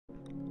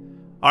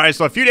Alright,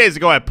 so a few days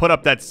ago I put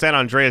up that San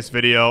Andreas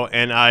video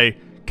and I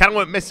kind of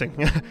went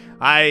missing.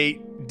 I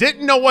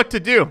didn't know what to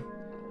do.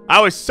 I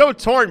was so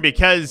torn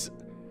because,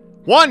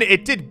 one,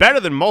 it did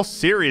better than most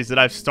series that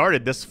I've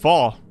started this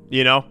fall,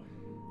 you know?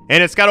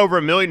 And it's got over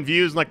 1 million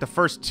views in like the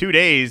first 2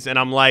 days, and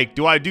I'm like,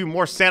 do I do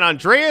more San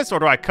Andreas or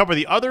do I cover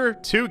the other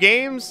 2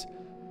 games?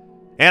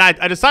 And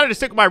I decided to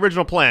stick with my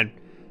original plan.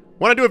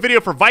 Want to do a video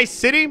for Vice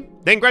City,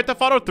 then Grand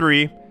Theft Auto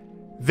 3,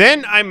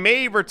 then I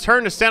may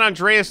return to San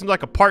Andreas into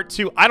like a part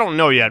 2. I don't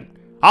know yet.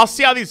 I'll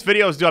see how these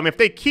videos do. I mean, if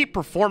they keep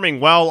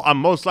performing well, I'm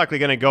most likely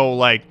going to go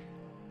like...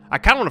 I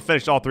kind of want to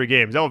finish all 3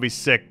 games. That would be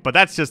sick, but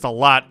that's just a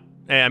lot.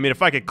 I mean,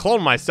 if I could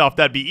clone myself,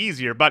 that'd be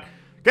easier. But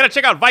gotta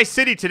check out Vice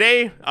City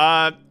today.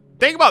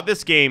 Thing about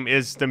this game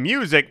is the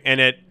music in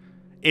it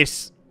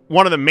is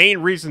one of the main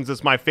reasons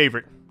it's my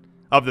favorite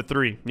of the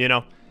 3, you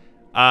know?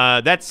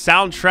 That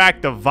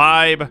soundtrack, the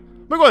vibe... Let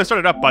me go ahead and start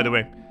it up, by the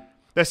way.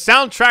 The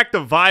soundtrack,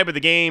 the vibe of the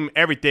game,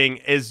 everything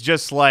is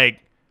just like,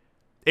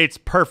 it's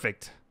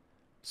perfect.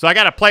 So I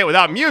gotta play it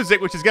without music,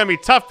 which is gonna be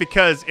tough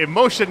because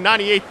Emotion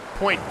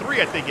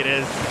 98.3, I think it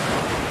is.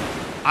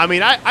 I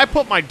mean, I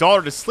put my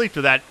daughter to sleep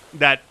to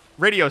that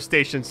radio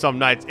station some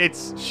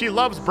nights. She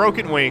loves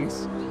Broken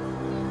Wings,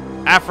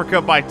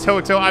 Africa by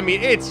Toto. I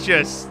mean,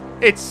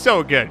 it's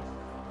so good.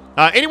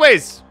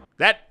 Anyways,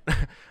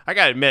 I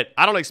gotta admit,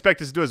 I don't expect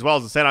this to do as well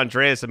as the San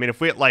Andreas. I mean,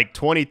 if we hit like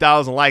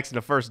 20,000 likes in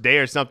the first day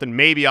or something,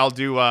 maybe I'll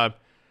do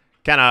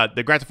kind of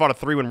the Grand Theft Auto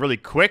 3 one really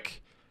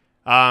quick.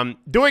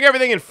 Doing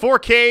everything in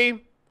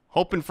 4K,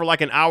 hoping for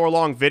like an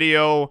hour-long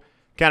video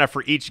kind of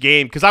for each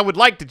game, because I would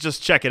like to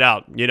just check it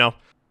out, you know?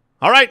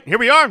 All right, here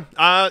we are.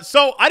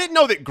 So I didn't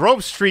know that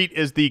Grove Street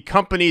is the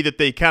company that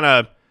they kind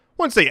of, I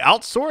wouldn't say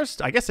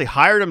outsourced. I guess they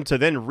hired them to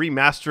then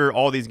remaster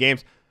all these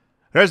games.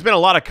 There's been a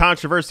lot of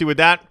controversy with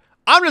that.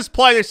 I'm just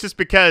playing this just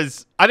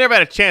because I never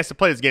had a chance to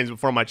play these games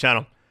before on my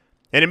channel.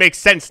 And it makes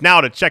sense now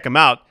to check them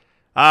out.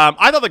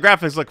 I thought the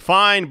graphics looked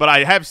fine, but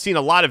I have seen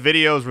a lot of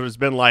videos where there's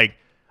been like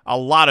a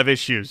lot of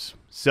issues.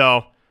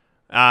 So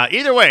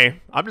either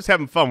way, I'm just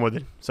having fun with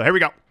it. So here we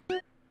go.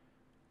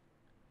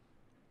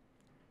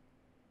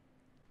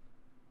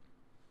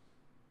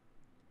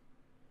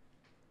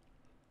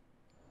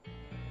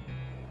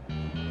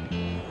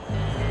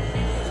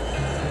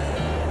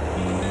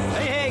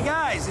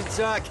 It's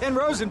Ken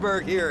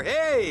Rosenberg here.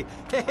 Hey,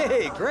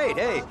 great,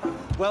 hey.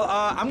 Well,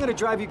 I'm gonna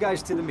drive you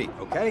guys to the meet,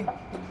 okay?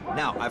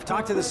 Now, I've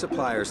talked to the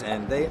suppliers,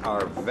 and they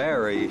are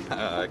very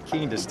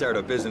keen to start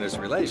a business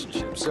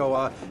relationship.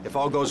 So, if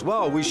all goes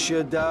well, we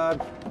should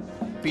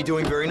be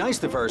doing very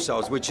nicely for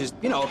ourselves, which is,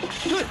 you know,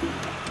 good.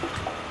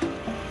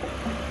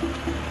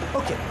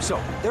 Okay, so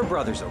they're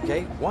brothers,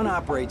 okay? One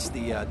operates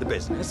the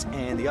business,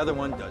 and the other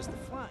one does the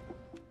flying.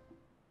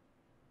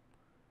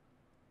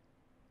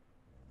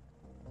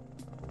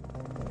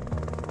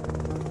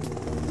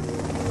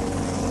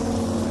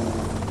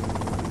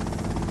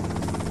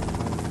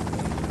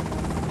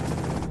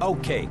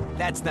 Okay,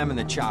 that's them in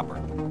the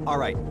chopper. All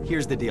right,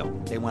 here's the deal.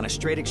 They want a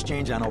straight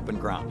exchange on open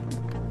ground.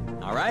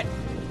 All right?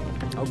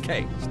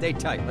 Okay, stay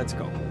tight. Let's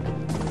go.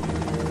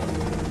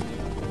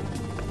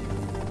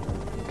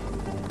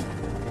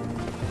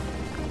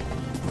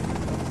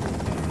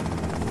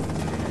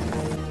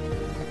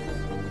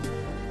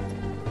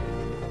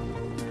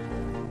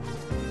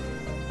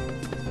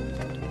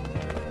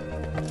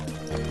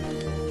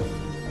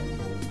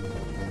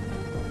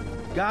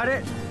 Got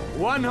it?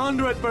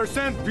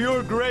 100%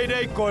 pure grade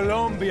A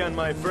Colombian,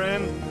 my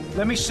friend.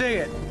 Let me see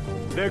it.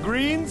 The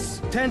greens?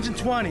 10s and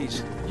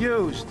 20s.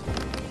 Used.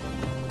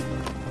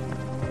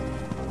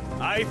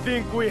 I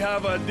think we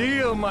have a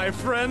deal, my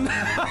friend.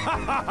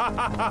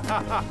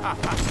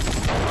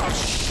 Oh,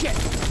 shit!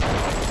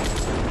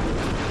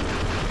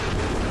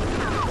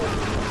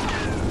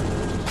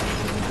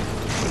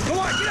 Come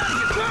on, get out of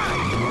here!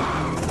 Drive!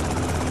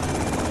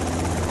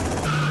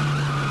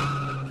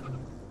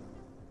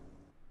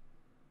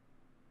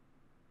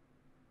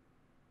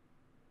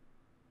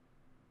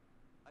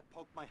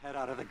 My head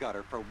out of the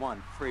gutter for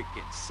 1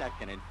 freaking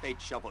second and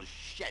fate shovels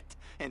shit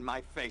in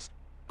my face.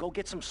 Go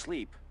get some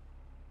sleep.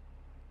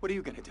 What are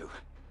you gonna do?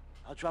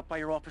 I'll drop by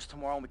your office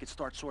tomorrow and we can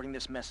start sorting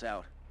this mess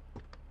out.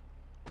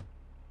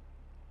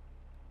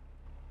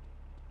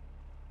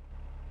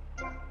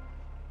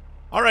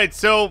 All right,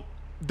 so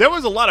there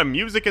was a lot of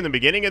music in the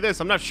beginning of this.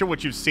 I'm not sure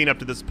what you've seen up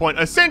to this point.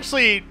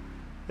 Essentially,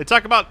 they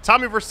talk about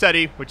Tommy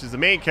Vercetti, which is the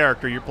main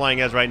character you're playing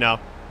as right now.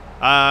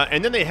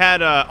 And then they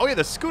had, oh yeah,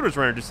 the scooters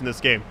were introduced in this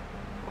game.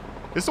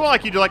 This is one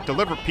like you do like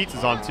deliver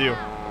pizzas on too.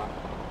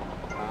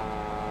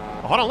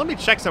 Oh, hold on, let me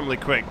check something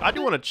really quick. I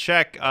do want to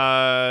check,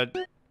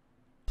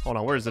 hold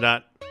on, where is it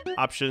at?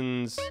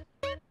 Options,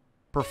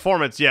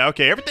 performance, yeah,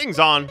 okay, everything's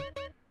on.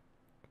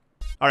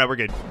 All right, we're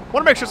good. Want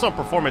to make sure it's on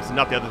performance and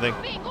not the other thing.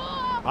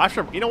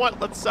 Sure, you know what,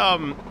 let's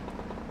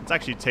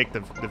actually take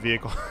the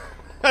vehicle.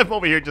 I'm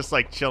over here just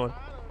like chilling.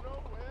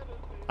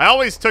 I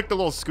always took the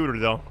little scooter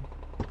though.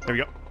 There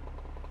we go.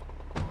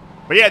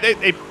 But yeah,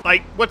 they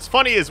like, what's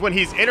funny is when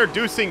he's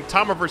introducing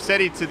Tommy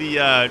Vercetti to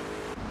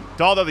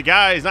to all the other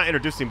guys, not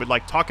introducing, but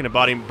like talking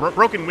about him.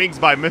 Broken Wings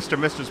by Mr.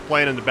 Mister's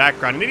playing in the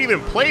background, and it even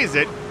plays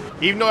it,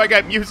 even though I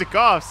got music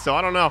off. So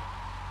I don't know.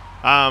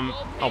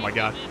 Oh my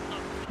god,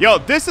 yo,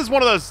 this is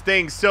one of those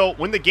things. So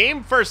when the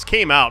game first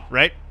came out,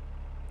 right?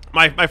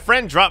 My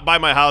friend dropped by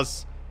my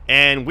house,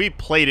 and we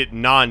played it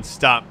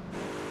non-stop.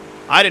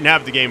 I didn't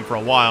have the game for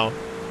a while,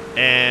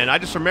 and I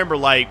just remember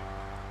like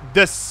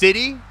the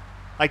city,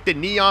 like the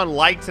neon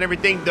lights and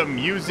everything, the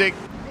music,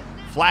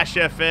 Flash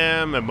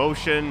FM,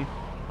 emotion.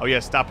 Oh yeah,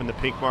 stopping the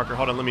pink marker.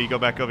 Hold on, let me go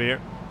back over here.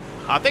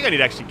 I think I need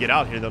to actually get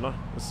out here though. No?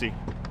 Let's see.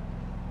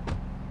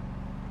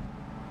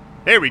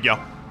 There we go.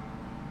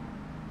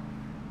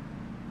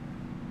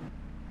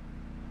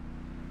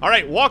 All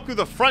right, walk through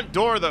the front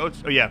door.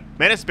 Oh yeah,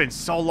 man, it's been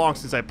so long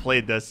since I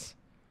played this.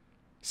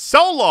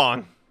 So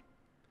long.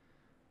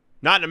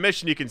 Not in a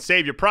mission you can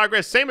save your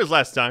progress, same as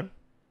last time.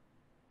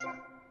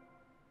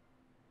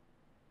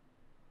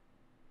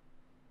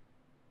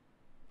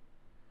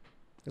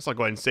 Guess I'll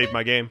go ahead and save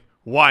my game.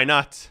 Why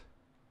not?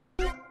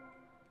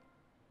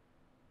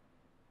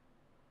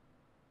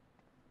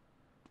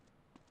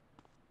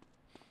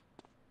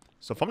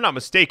 So if I'm not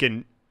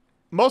mistaken,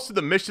 most of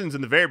the missions in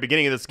the very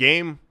beginning of this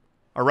game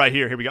are right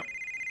here. Here we go.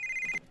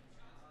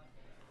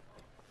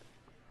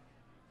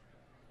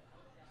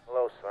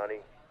 Hello, Sonny.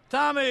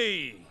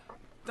 Tommy!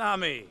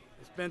 Tommy,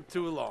 it's been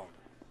too long.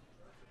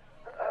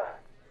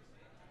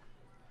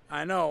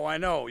 I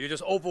know. You're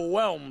just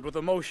overwhelmed with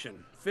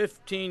emotion.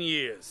 15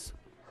 years.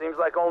 Seems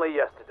like only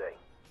yesterday.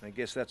 I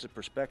guess that's a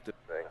perspective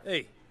thing.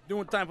 Hey,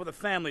 doing time for the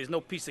family is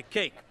no piece of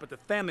cake, but the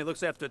family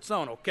looks after its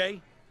own,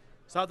 okay?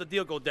 So how'd the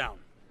deal go down?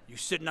 You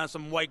sitting on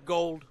some white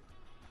gold?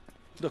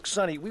 Look,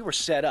 Sonny, we were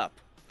set up.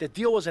 The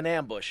deal was an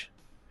ambush.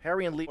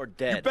 Harry and Lee are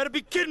dead. You better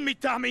be kidding me,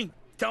 Tommy!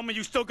 Tell me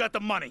you still got the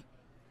money.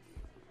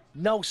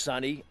 No,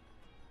 Sonny.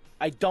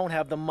 I don't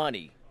have the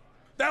money.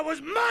 That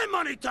was my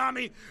money,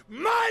 Tommy!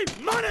 My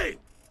money!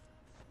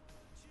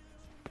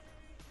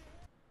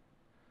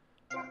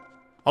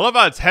 I love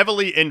how it's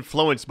heavily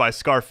influenced by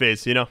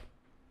Scarface, you know?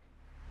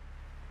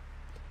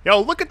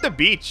 Yo, look at the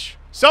beach.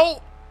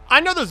 So,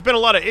 I know there's been a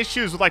lot of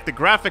issues with like the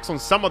graphics on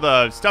some of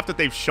the stuff that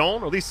they've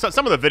shown, or at least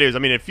some of the videos. I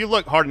mean, if you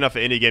look hard enough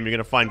at any game, you're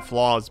going to find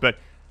flaws. But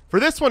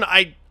for this one,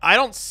 I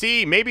don't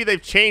see, maybe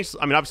they've changed.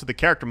 I mean, obviously the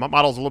character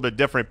model's a little bit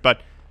different,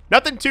 but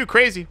nothing too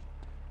crazy.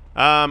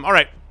 All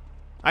right.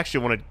 I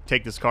actually want to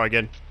take this car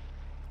again.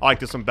 I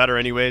like this one better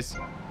anyways.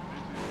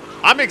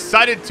 I'm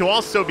excited to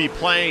also be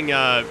playing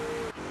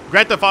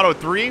Grand Theft Auto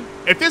 3.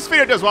 If this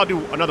video does well, I'll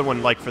do another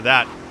one like for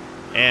that.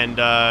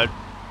 And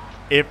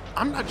if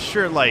I'm not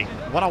sure like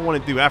what I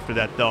want to do after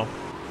that though.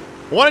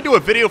 I want to do a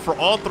video for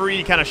all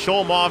three, kind of show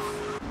them off.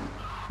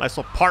 Nice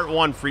little part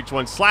one for each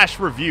one /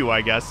 review,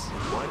 I guess.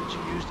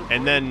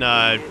 And then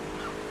God,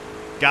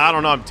 I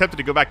don't know. I'm tempted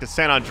to go back to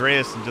San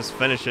Andreas and just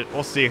finish it.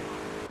 We'll see.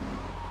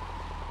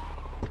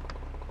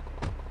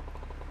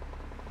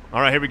 All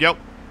right, here we go.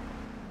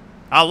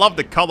 I love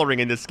the coloring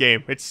in this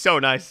game. It's so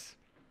nice.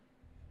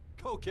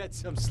 Go get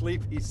some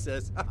sleep, he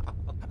says.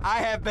 I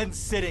have been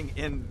sitting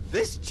in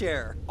this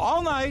chair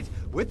all night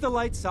with the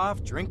lights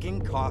off,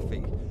 drinking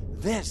coffee.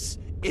 This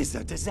is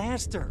a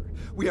disaster.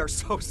 We are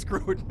so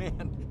screwed,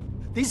 man.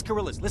 These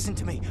gorillas, listen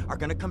to me, are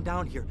gonna come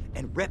down here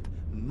and rip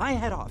my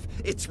head off.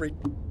 It's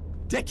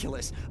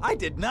ridiculous. I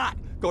did not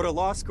go to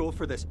law school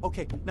for this.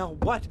 Okay, now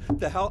what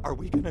the hell are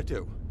we gonna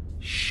do?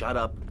 Shut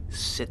up,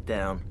 sit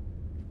down,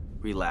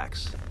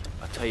 relax.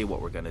 I'll tell you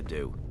what we're gonna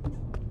do.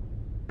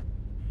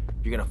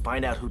 You're gonna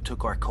find out who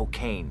took our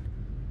cocaine.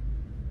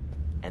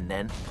 And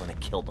then we're gonna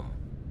kill them.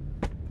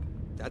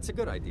 That's a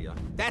good idea.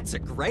 That's a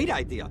great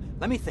idea.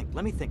 Let me think.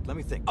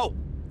 Oh,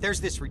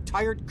 there's this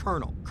retired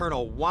colonel,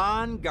 Colonel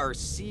Juan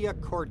Garcia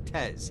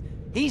Cortez.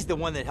 He's the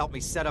one that helped me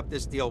set up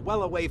this deal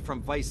well away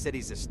from Vice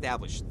City's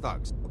established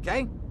thugs,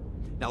 okay?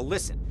 Now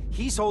listen,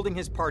 he's holding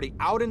his party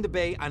out in the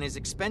bay on his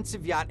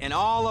expensive yacht, and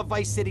all of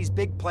Vice City's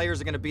big players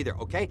are gonna be there,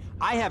 okay?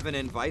 I have an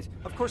invite.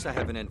 Of course I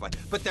have an invite.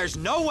 But there's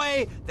no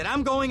way that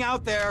I'm going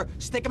out there,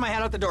 sticking my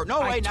head out the door.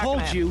 No way, I not told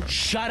gonna happen. you,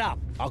 shut up.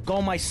 I'll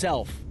go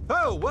myself.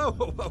 Oh,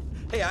 whoa.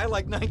 Hey, I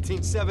like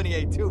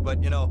 1978 too,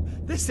 but you know,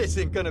 this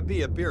isn't gonna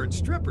be a beer and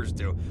strippers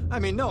do. I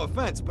mean, no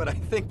offense, but I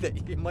think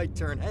that you might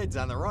turn heads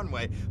on the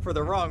runway for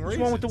the wrong reasons.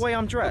 What's wrong with the way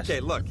I'm dressed?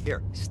 Okay, look,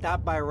 here,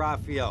 stop by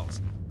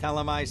Raphael's. Tell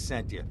him I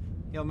sent you.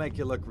 He'll make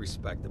you look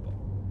respectable.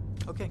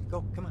 Okay,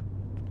 go, come on.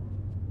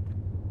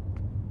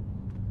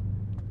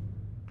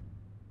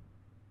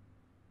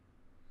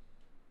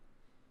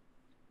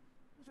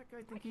 Who does that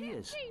guy think he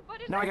is?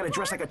 Now I gotta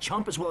dress like a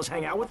chump as well as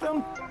hang out with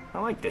them?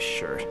 I like this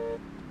shirt.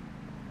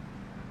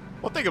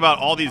 One thing about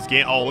all these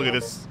games... Oh, look at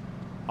this.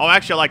 Oh,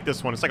 actually, I like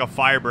this one. It's like a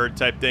Firebird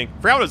type thing.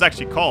 Forgot what it was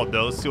actually called,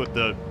 though. Let's see what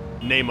the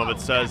name of it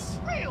says.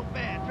 Real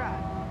bad drive.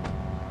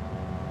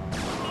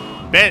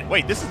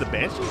 Wait, this is the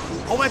Banshee?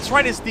 Oh, that's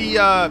right. It's the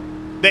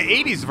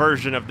 80s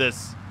version of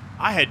this.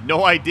 I had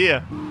no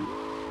idea.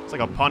 It's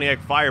like a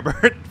Pontiac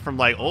Firebird from,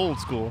 like,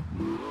 old school.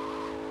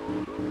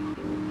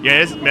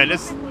 Yeah,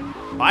 this...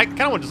 I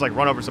kind of want to just, like,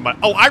 run over somebody.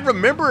 Oh, I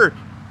remember...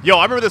 Yo,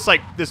 I remember this, like,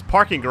 this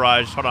parking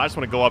garage. Hold on, I just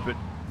want to go up it.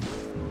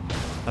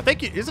 I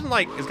think it isn't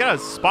like it's got a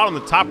spot on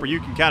the top where you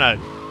can kind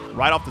of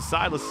ride off the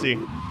side. Let's see.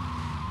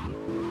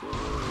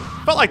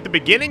 Felt like the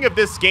beginning of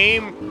this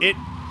game,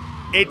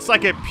 it's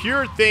like a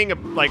pure thing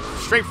of, like,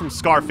 straight from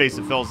Scarface.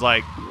 It feels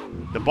like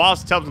the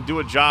boss tells him to do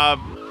a job,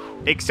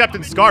 except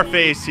in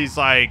Scarface, he's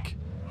like,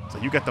 so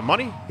you got the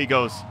money? He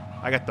goes,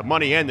 I got the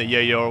money and the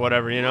yayo or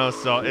whatever, you know.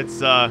 So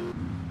it's oh,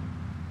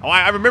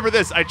 I remember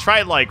this. I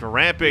tried like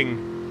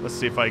ramping. Let's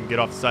see if I can get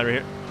off the side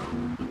right here.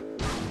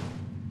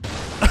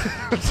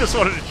 Just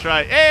wanted to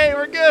try. Hey,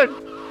 we're good.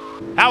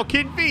 How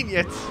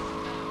convenient.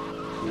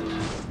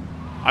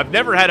 I've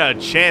never had a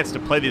chance to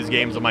play these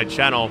games on my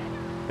channel,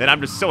 and I'm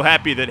just so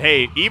happy that,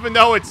 hey, even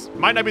though it's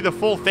might not be the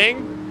full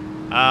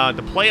thing,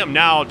 to play them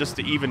now just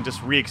to even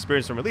just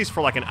re-experience them, at least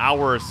for like an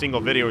hour or a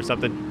single video or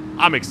something,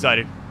 I'm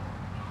excited.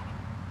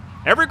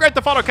 Every Grand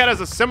Theft Auto kind of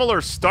has a similar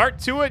start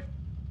to it.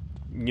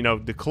 You know,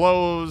 the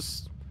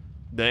close,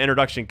 the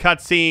introduction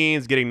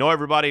cutscenes, getting to know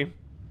everybody.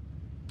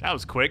 That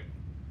was quick.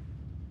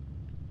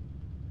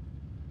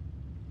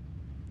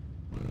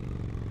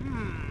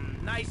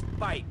 Nice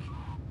bike.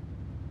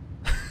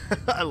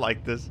 I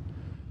like this.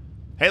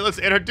 Hey, let's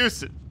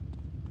introduce it.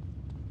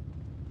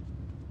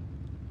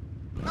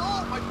 No,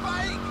 my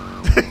bike!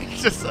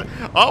 Just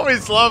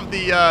always love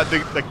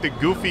the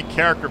goofy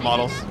character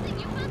models.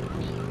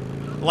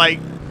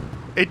 Like,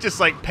 it just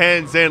like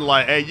pans in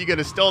like, hey, you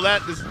gonna steal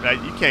that? This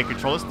you can't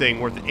control this thing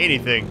worth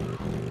anything.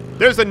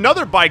 There's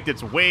another bike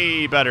that's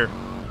way better.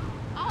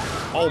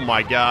 Oh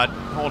my god.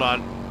 Hold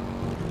on.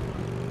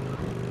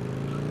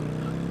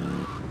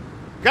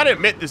 Gotta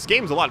admit, this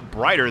game's a lot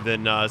brighter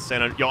than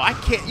San Andreas. Yo,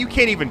 you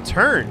can't even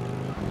turn.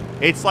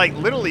 It's like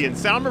literally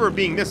insane. I remember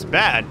being this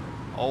bad.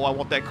 Oh, I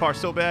want that car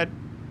so bad.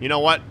 You know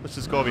what? Let's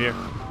just go over here.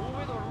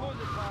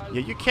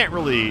 Yeah, you can't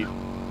really...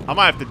 I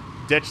might have to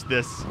ditch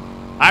this.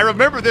 I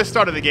remember this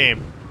start of the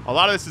game. A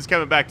lot of this is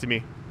coming back to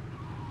me.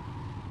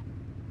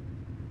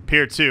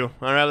 Pier 2.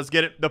 All right, let's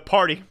get it. The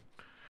party.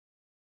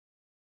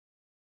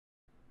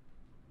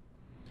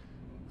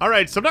 All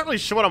right, so I'm not really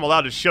sure what I'm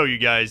allowed to show you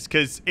guys,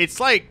 because it's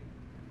like...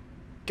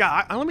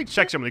 God, let me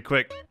check something really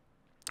quick.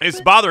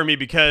 It's bothering me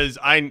because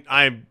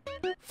I'm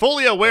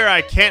fully aware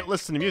I can't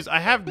listen to music.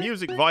 I have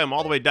music volume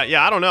all the way down.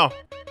 Yeah, I don't know.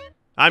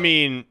 I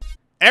mean,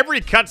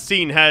 every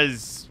cutscene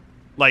has,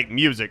 like,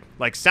 music.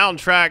 Like,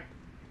 soundtrack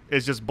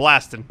is just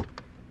blasting.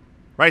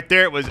 Right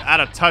there, it was Out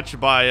of Touch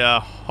by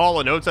Hall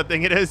 & Oates, I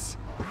think it is.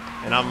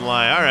 And I'm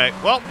like, all right.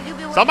 Well,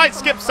 so I might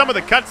skip some of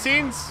the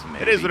cutscenes.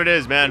 It is what it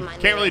is, man.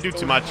 Can't really do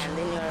too much.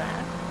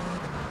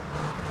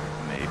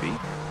 Maybe.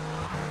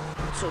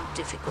 So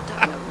difficult to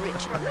have a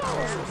rich and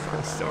powerful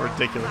father. So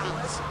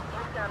ridiculous.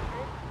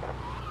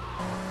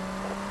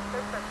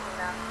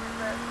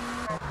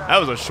 That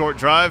was a short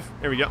drive.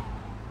 Here we go.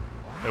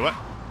 Wait, what?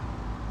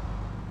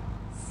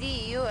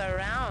 See you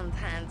around,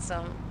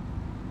 handsome.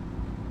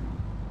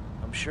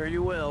 I'm sure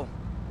you will.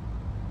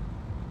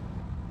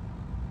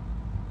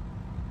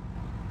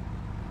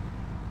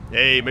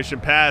 Hey, mission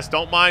passed.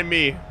 Don't mind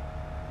me.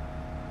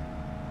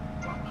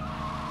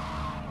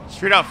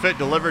 Street outfit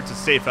delivered to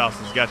safe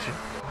houses. Gotcha.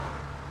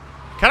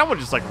 Kind of want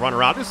to just like run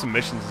around, do some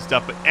missions and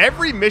stuff, but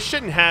every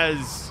mission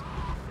has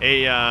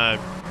a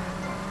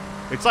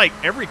it's like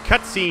every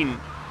cutscene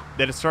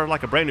that is sort of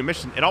like a brand new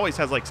mission, it always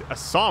has like a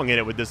song in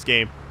it with this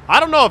game. I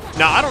don't know if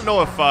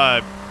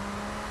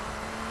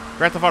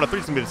Grand Theft Auto 3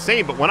 is gonna be the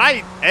same, but when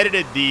I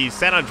edited the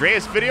San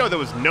Andreas video, there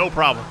was no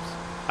problems.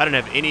 I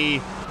didn't have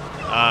any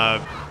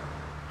I'm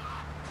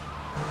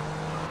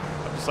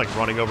just like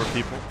running over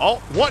people. Oh,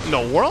 what in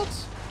the world?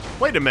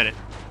 Wait a minute.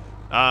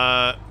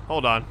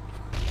 Hold on.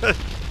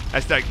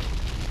 That's like,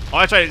 oh,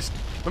 actually,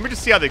 let me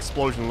just see how the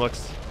explosion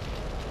looks.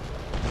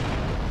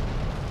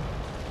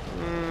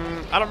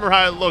 I don't remember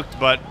how it looked,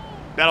 but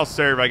that'll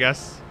serve, I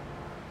guess.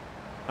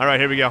 All right,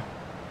 here we go.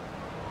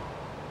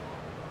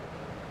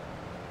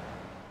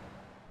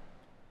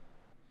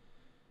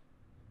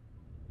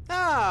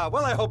 Ah,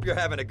 well, I hope you're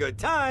having a good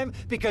time,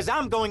 because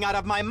I'm going out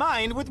of my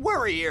mind with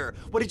worry here.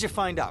 What did you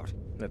find out?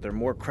 That there are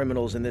more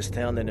criminals in this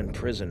town than in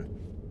prison.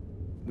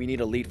 We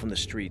need a lead from the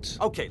streets.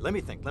 Okay, let me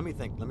think.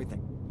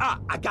 Ah,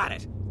 I got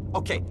it.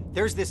 Okay,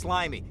 there's this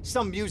limey,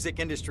 some music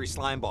industry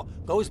slimeball.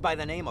 Goes by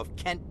the name of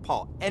Kent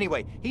Paul.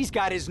 Anyway, he's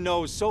got his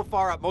nose so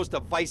far up most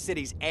of Vice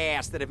City's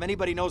ass that if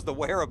anybody knows the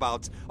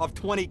whereabouts of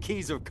 20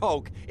 keys of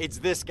coke, it's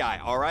this guy,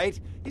 all right?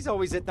 He's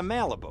always at the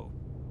Malibu.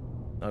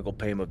 I'll go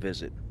pay him a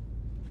visit.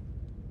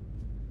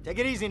 Take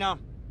it easy now.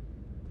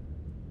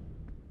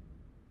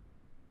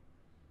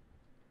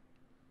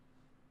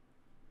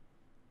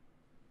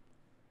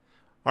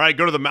 All right,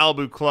 go to the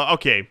Malibu Club.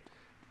 Okay,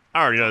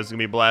 I already know this is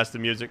gonna be blasted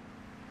music.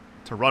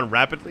 To run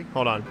rapidly?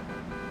 Hold on.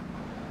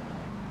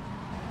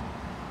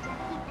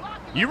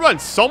 You run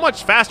so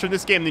much faster in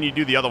this game than you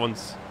do the other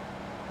ones.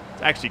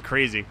 It's actually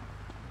crazy.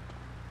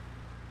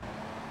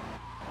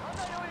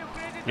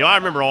 You know, I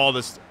remember all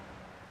this.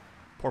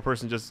 Poor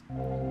person just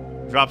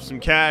dropped some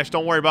cash.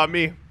 Don't worry about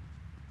me.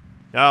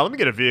 Let me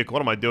get a vehicle.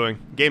 What am I doing?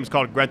 Game's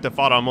called Grand Theft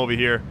Auto. I'm over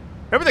here.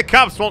 Maybe the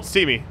cops won't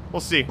see me.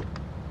 We'll see.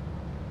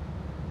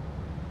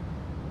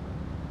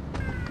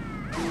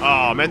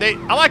 Oh, man,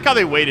 I like how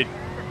they waited.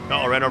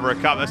 Oh, ran over a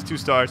cop. That's 2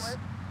 stars.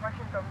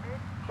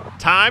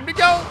 Time to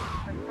go.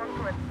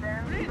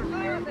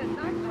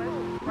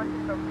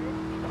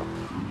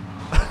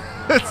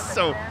 It's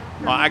so...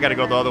 Oh, I gotta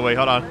go the other way.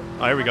 Hold on.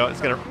 Oh, here we go.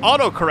 It's gonna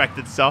auto-correct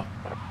itself.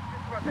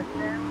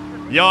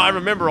 Yo, I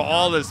remember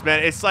all this,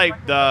 man. It's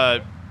like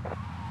the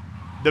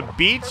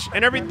beach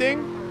and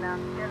everything.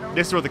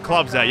 This is where the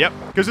club's at, yep.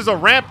 Because there's a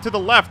ramp to the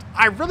left.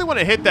 I really want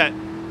to hit that.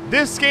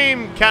 This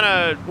game kind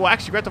of... Well,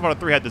 actually, Grand Theft Auto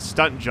 3 had the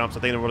stunt jumps. I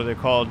think that's what they're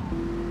called.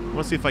 I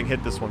want to see if I can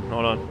hit this one.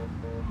 Hold on.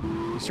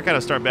 You should kind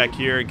of start back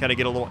here and kind of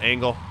get a little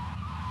angle.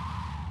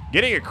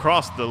 Getting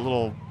across the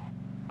little...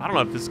 I don't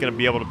know if this is going to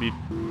be able to be...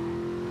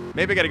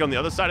 Maybe I got to go on the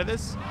other side of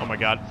this. Oh, my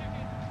God.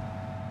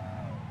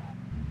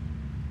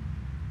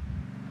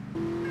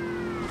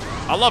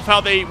 I love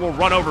how they will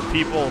run over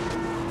people.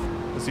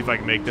 Let's see if I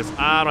can make this.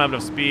 I don't have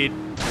enough speed.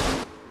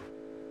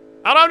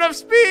 I don't have enough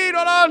speed.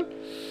 Hold on.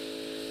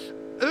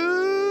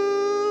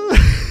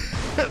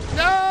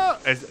 No.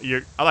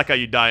 I like how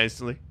you die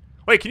instantly.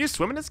 Wait, can you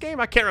swim in this game?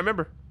 I can't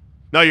remember.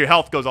 No, your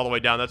health goes all the way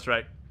down. That's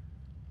right.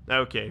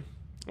 Okay.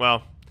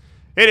 Well,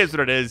 it is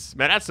what it is.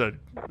 Man,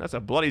 that's a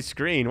bloody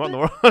screen. What in the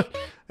world?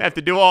 They have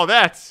to do all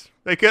that.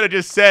 They could have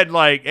just said,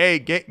 like, hey,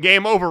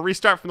 game over,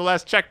 restart from the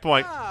last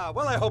checkpoint. Ah,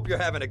 well, I hope you're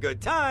having a good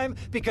time,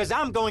 because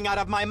I'm going out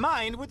of my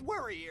mind with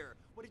worry here.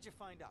 What did you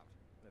find out?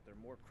 That there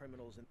are more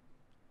criminals in...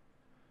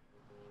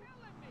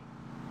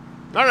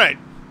 All right.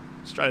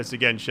 Let's try this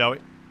again, shall we?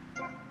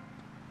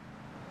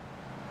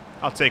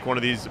 I'll take one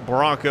of these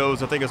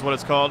Broncos, I think is what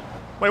it's called.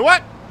 Wait,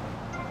 what?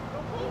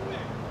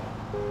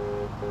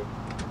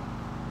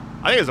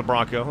 I think it's a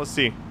Bronco. Let's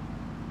see.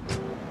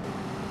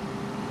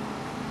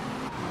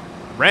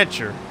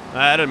 Rancher.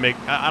 I didn't make...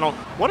 I don't...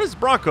 What is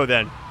Bronco,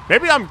 then?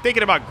 Maybe I'm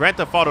thinking about Grand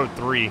Theft Auto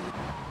 3.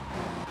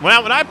 When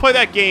I play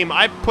that game,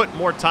 I put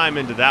more time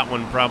into that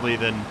one probably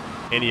than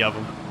any of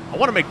them. I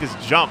want to make this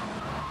jump.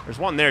 There's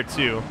one there,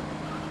 too.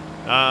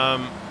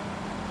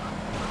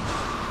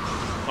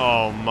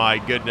 Oh, my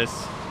goodness.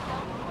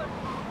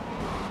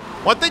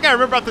 One thing I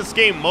remember about this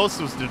game most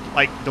was,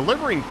 like,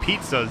 delivering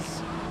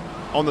pizzas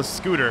on the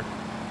scooter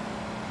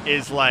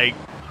is, like...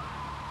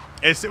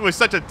 It was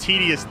such a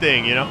tedious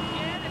thing, you know?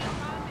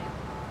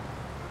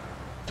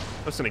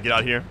 I'm just gonna get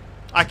out here.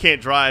 I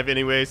can't drive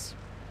anyways.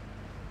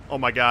 Oh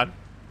my God.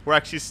 We're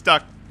actually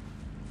stuck.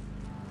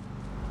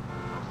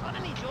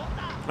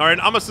 Alright,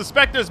 I'm gonna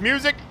suspect there's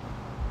music.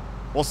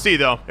 We'll see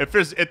though. If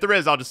there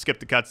is, I'll just skip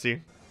the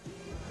cutscene.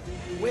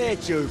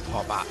 Where'd you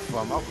pop up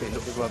from? I've been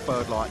looking for a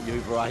bird like you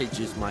for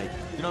ages, mate.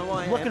 You know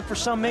why? Looking for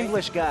some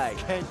English guy.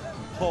 Kent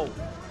Paul.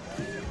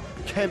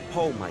 Kent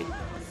Paul, mate.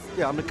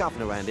 Yeah, I'm the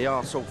governor around here.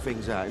 I'll sort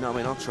things out. You know what I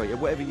mean? I'll treat you.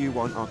 Whatever you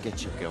want, I'll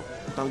get you, girl.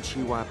 Don't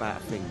you worry about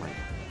a thing, mate.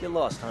 Get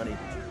lost, honey.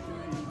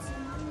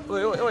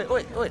 Oi, oi, oi,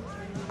 oi, oi.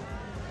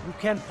 You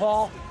Ken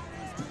Paul?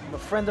 I'm a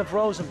friend of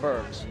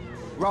Rosenberg's.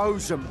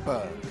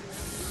 Rosenberg.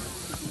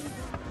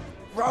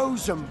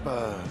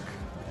 Rosenberg.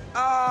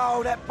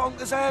 Oh, that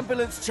bonkers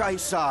ambulance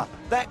chaser.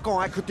 That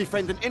guy could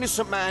defend an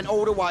innocent man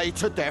all the way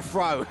to death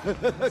row.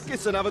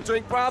 Get another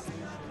drink, bruv.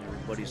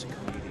 Everybody's a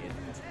comedian.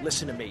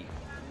 Listen to me.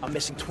 I'm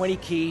missing 20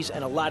 keys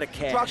and a lot of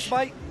cash. Drugs,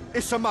 mate?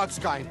 It's a mug's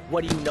game.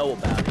 What do you know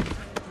about it?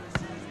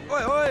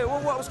 Oi, oi,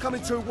 well, what I was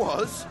coming to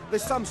was,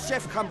 there's some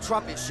chef come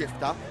trumpet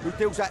shifter who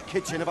deals at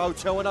kitchen of a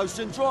hotel on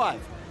Ocean Drive.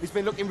 He's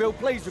been looking real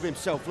pleased with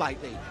himself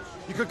lately.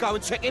 You could go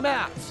and check him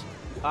out.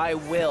 I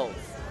will.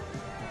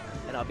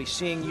 And I'll be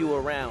seeing you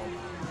around.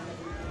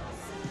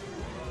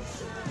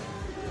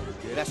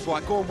 Yeah, that's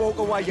right. Go and walk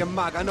away, you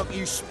mug. I knock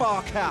you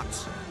spark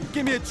out.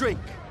 Give me a drink.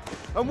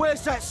 And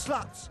where's that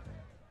slut?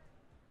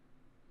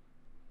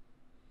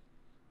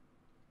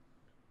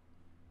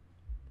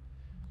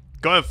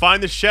 Go and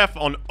find the chef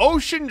on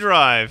Ocean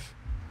Drive.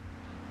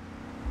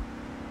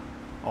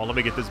 Oh, let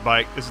me get this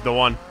bike. This is the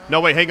one. No,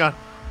 wait, hang on.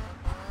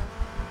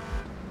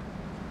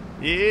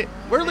 Yeah,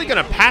 we're really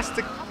gonna pass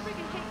the...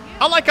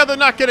 I like how they're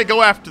not gonna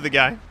go after the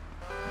guy.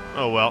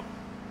 Oh, well.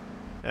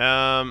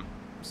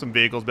 Some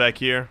vehicles back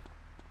here.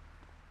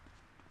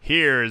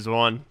 Here's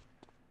one.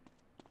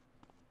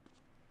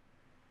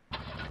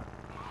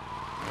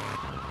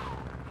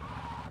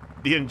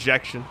 The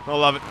injection. I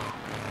love it.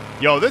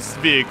 Yo, this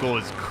vehicle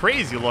is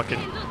crazy looking.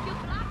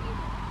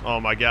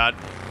 Oh my God.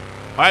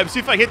 All right, let's see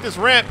if I hit this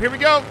ramp. Here we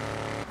go.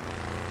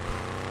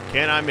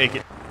 Can I make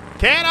it?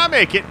 Can I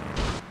make it?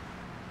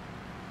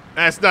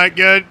 That's not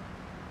good.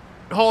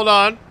 Hold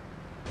on.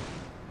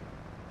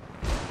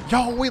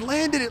 Yo, we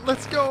landed it.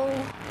 Let's go.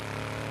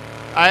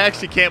 I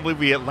actually can't believe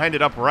we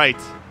landed upright.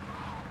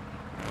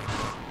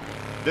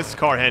 This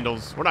car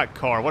handles, well, not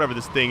car, whatever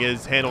this thing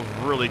is, handles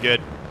really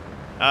good.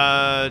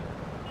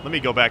 Let me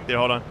go back there.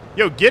 Hold on.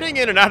 Yo, getting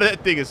in and out of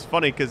that thing is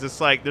funny because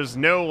it's like there's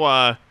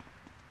no,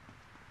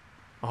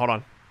 hold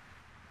on.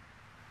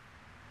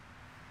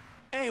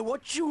 Hey,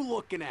 what you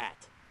looking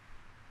at?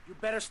 You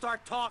better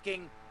start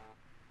talking.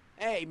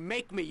 Hey,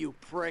 make me, you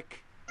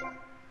prick.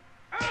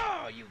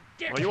 Oh, you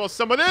dick. Oh, you want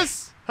some of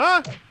this?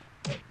 Huh?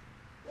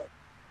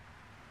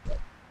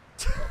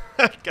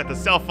 Got the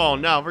cell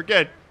phone now. We're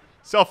good.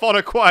 Cell phone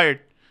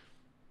acquired.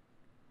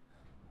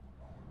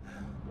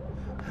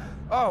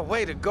 Oh,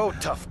 way to go,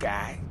 tough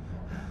guy.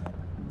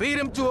 Beat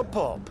him to a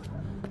pulp.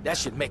 That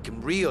should make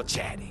him real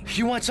chatty.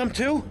 You want some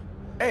too?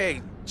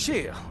 Hey,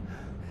 chill.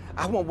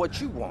 I want what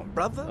you want,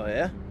 brother. Oh,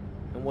 yeah?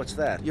 And what's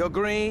that? Your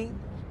green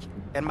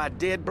and my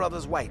dead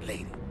brother's white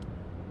lady.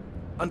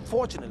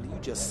 Unfortunately, you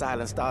just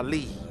silenced our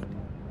lead.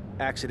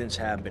 Accidents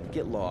happen.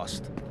 Get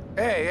lost.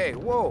 Hey,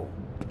 whoa.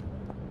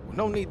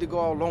 No need to go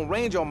all long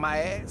range on my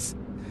ass.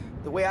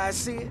 The way I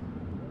see it,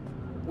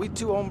 we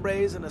two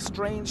hombres in a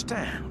strange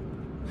town.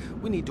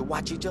 We need to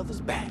watch each other's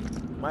back.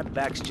 My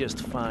back's just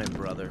fine,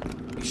 brother.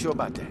 You sure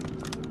about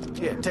that?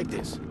 Here, take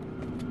this.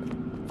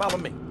 Follow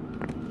me.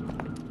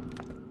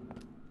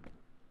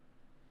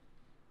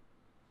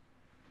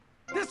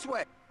 This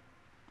way.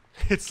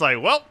 It's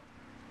like, well.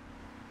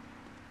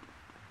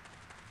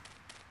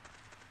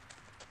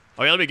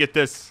 Oh, yeah, let me get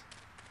this.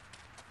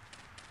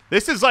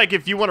 This is like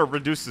if you want to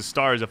reduce the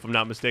stars, if I'm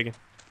not mistaken.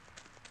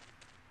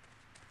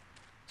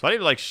 So I need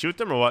to, like, shoot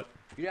them or what?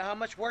 You know how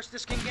much worse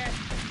this can get?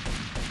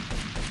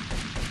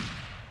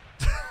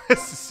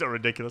 This is so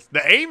ridiculous.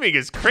 The aiming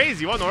is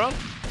crazy. What in the world?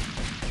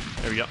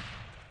 There we go.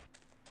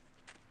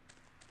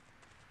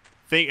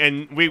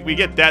 And we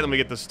get that, and we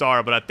get the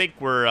star, but I think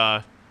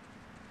we're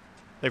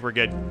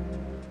good.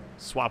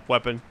 Swap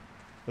weapon.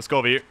 Let's go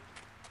over here.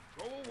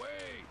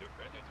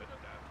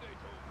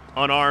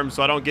 Unarmed,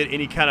 so I don't get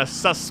any kind of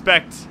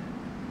suspect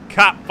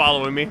cop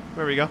following me.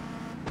 There we go.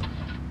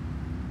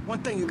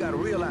 One thing you gotta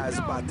realize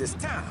about this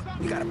town,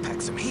 you gotta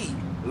pack some heat.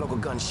 The local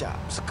gun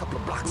shop's a couple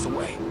of blocks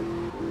away.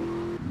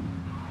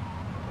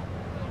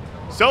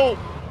 So,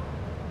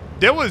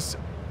 there's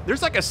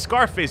like a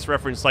Scarface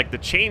reference, like the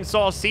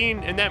chainsaw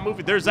scene in that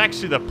movie. There's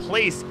actually the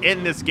place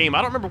in this game.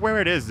 I don't remember where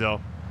it is,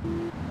 though.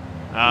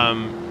 I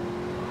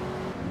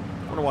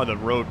wonder why the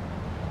road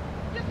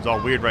is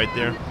all weird right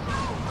there.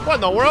 What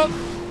in the world?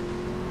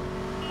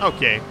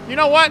 Okay, you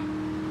know what?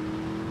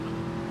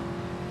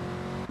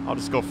 I'll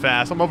just go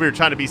fast. I'm over here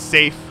trying to be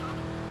safe,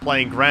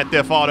 playing Grand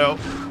Theft Auto.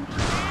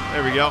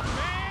 There we go.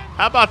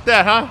 How about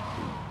that, huh?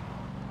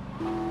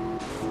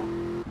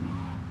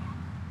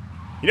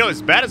 You know,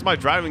 as bad as my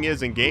driving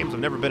is in games, I've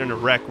never been in a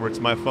wreck where it's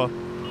my fault.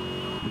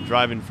 Been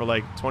driving for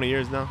like 20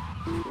 years now.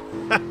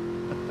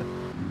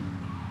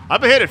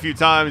 I've been hit a few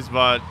times,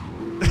 but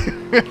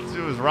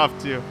it was rough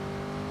too.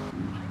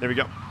 There we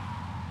go.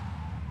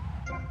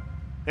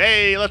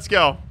 Hey, let's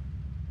go.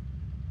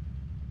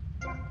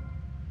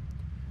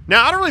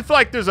 Now, I don't really feel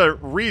like there's a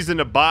reason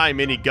to buy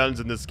many guns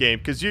in this game,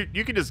 because you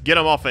can just get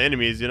them off of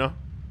enemies, you know?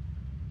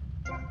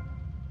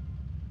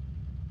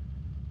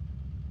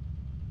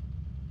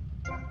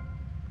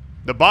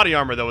 The body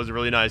armor, though, was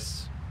really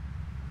nice.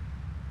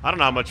 I don't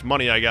know how much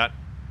money I got.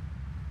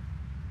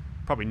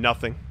 Probably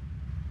nothing.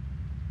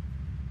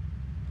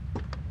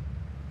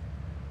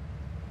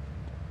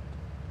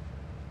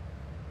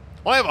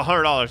 Well, I have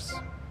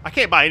 $100. I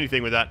can't buy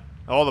anything with that.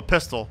 Oh, the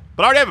pistol.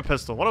 But I already have a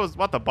pistol.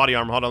 What the body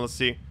armor? Hold on, let's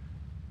see.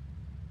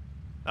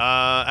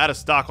 Out of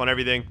stock on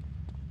everything.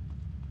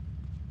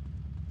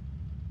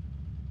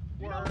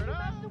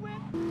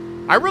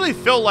 I really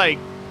feel like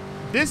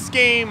this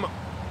game,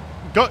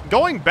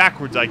 going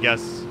backwards, I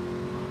guess.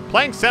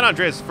 Playing San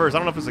Andreas first, I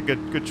don't know if it's a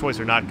good choice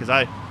or not, because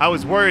I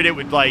was worried it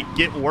would like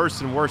get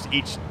worse and worse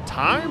each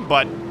time,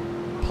 but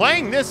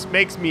playing this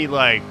makes me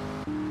like,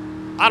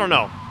 I don't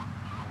know,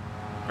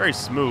 very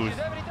smooth.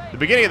 The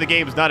beginning of the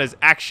game is not as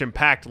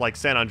action-packed like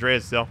San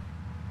Andreas, though.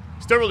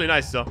 Still really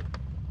nice, though.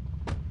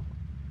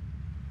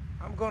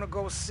 I'm gonna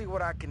go see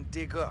what I can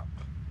dig up.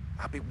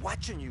 I'll be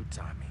watching you,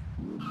 Tommy.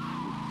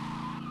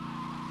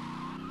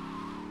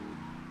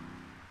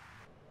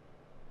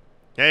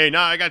 Hey,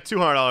 now I got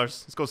 $200.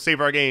 Let's go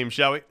save our game,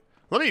 shall we?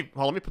 Let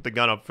me put the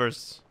gun up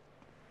first.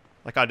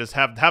 Like I just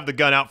have the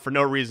gun out for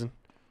no reason.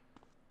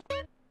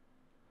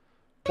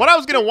 What I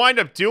was gonna wind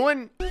up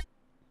doing,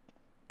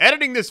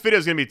 editing this video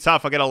is gonna be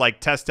tough. I gotta like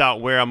test out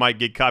where I might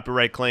get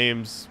copyright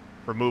claims,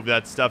 remove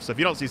that stuff. So if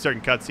you don't see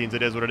certain cutscenes,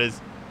 it is what it is.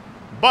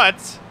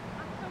 But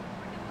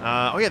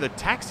oh yeah, the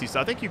taxi.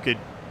 So I think you could.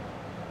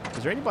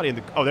 Is there anybody in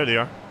the? Oh, there they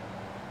are.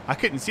 I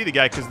couldn't see the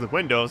guy because of the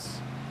windows.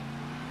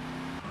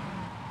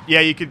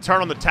 Yeah, you can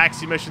turn on the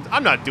taxi missions.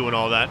 I'm not doing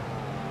all that.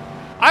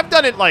 I've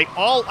done it like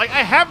all. Like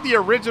I have the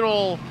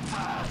original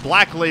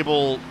Black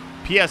Label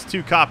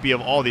PS2 copy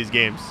of all these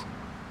games,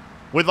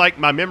 with like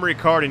my memory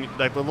card and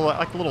like the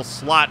little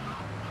slot.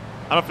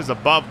 I don't know if it's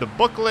above the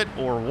booklet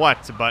or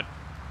what, but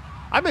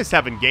I miss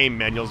having game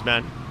manuals,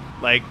 man.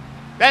 Like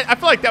that, I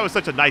feel like that was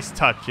such a nice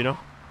touch, you know.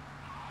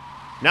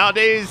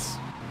 Nowadays,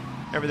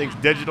 everything's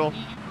digital.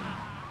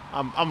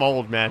 I'm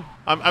old, man.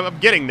 I'm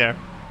getting there.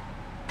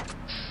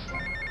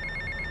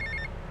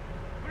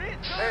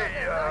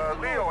 Hey,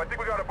 Leo, I think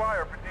we got a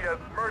buyer for DS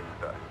merch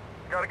stuff.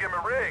 Gotta give him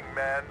a ring,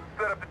 man.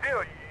 Set up the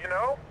deal, you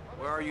know?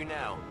 Where are you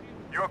now?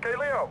 You okay,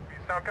 Leo?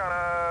 You sound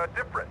kinda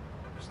different.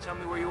 Just tell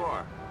me where you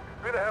are.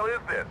 Who the hell is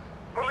this?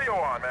 Put Leo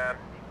on, man.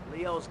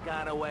 Leo's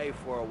gone away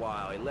for a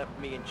while. He left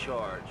me in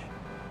charge.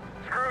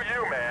 Screw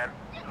you, man.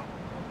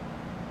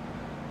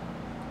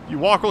 You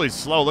walk really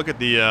slow. Look at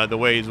the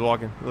way he's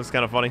walking. It looks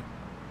kind of funny.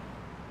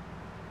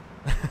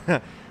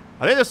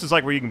 I think this is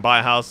like where you can buy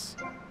a house,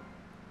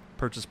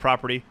 purchase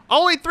property.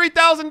 Only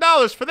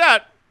 $3,000 for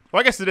that.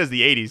 Well, I guess it is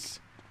the 80s.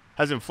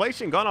 Has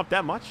inflation gone up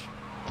that much?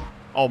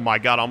 Oh my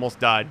God, almost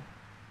died.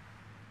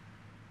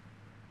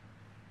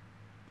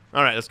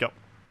 All right, let's go.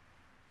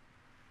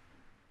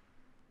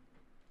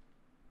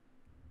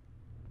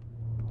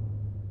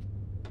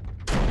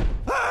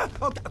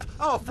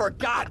 Oh, for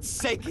God's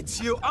sake, it's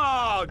you.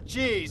 Oh,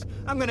 jeez.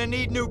 I'm gonna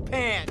need new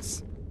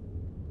pants.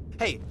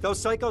 Hey,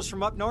 those psychos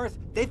from up north,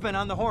 they've been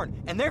on the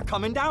horn, and they're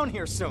coming down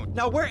here soon.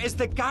 Now, where is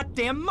the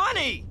goddamn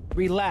money?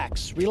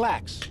 Relax,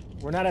 relax.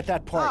 We're not at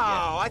that part yet.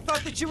 Oh, I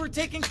thought that you were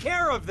taking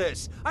care of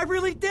this. I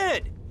really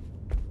did.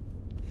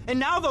 And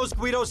now those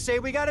Guidos say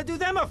we gotta do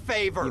them a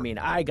favor. You mean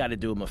I gotta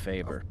do them a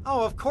favor?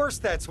 Oh, of course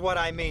that's what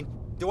I mean.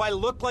 Do I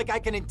look like I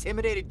can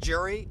intimidate a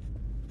jury?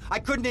 I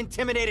couldn't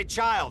intimidate a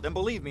child, and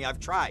believe me, I've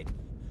tried.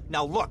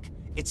 Now look,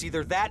 it's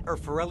either that or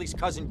Forelli's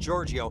cousin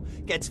Giorgio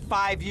gets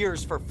 5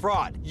 years for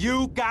fraud.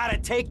 You gotta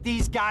take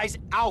these guys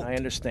out. I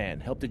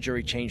understand. Help the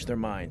jury change their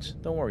minds.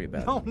 Don't worry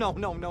about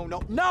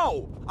it.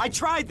 No! I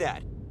tried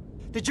that.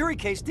 The jury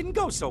case didn't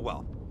go so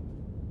well.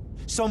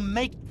 So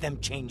make them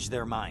change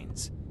their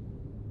minds.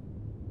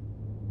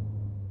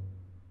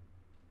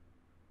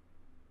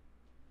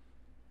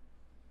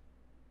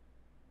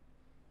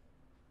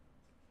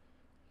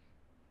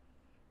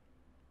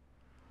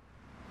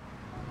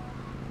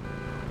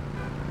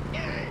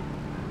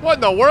 What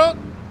in the world?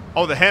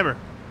 Oh, the hammer.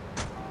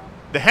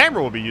 The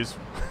hammer will be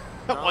useful.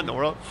 What in the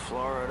world?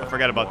 Florida, I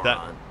forgot about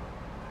moron.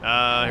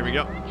 that. Here we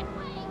go.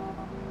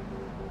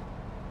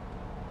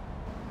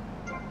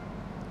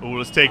 Ooh,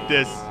 let's take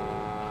this.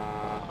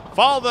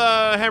 Follow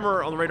the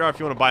hammer on the radar if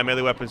you want to buy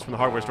melee weapons from the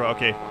hardware store.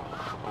 Okay.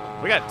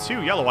 We got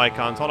 2 yellow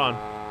icons. Hold on.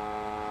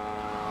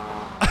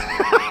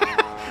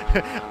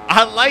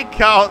 I like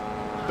how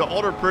the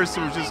older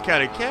person was just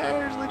kind of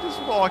casually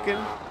just walking.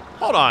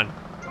 Hold on.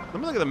 Let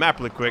me look at the map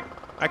really quick.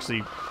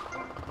 Actually,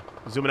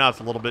 zooming out is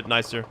a little bit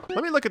nicer.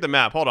 Let me look at the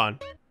map. Hold on.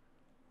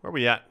 Where are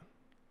we at?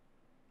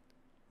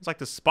 It's like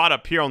the spot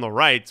up here on the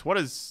right. What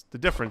is the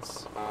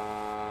difference?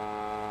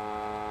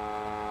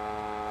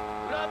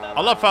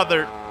 I love how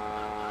they're...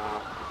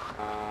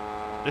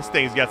 This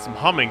thing's got some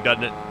humming,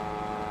 doesn't it?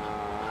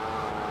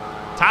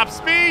 Top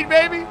speed,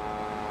 baby!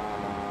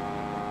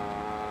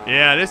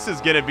 Yeah, this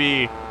is going to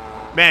be...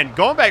 Man,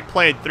 going back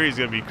playing 3 is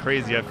going to be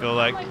crazy, I feel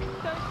like.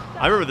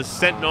 I remember the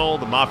Sentinel,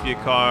 the Mafia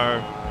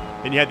car.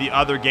 Then you had the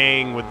other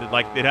gang with,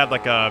 it had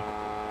like a...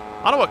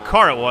 I don't know what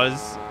car it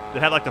was. That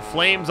had like the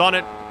flames on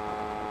it.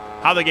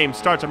 How the game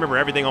starts, I remember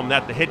everything on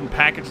that. The hidden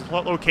package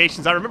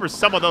locations. I remember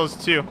some of those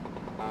too.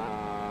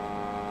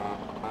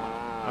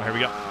 Oh, here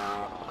we go.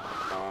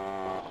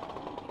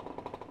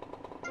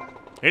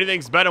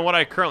 Anything's better than what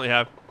I currently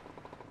have.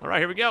 All right,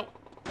 here we go.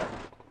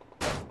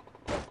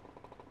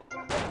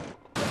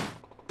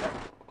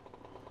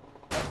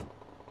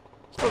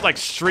 Feels like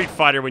Street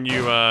Fighter when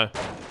you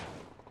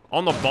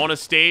on the bonus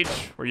stage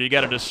where you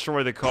got to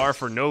destroy the car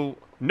for no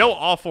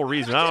awful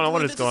reason. I don't know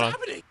what is going on.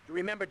 You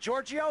remember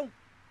Giorgio?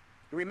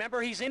 You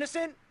remember he's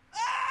innocent?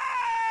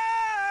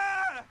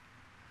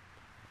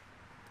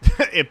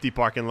 Empty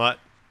parking lot.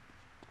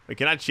 Wait,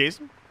 can I chase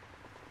him?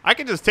 I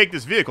can just take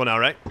this vehicle now,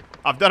 right?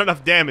 I've done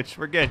enough damage.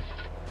 We're good.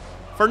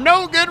 For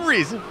no good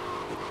reason.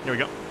 Here we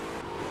go.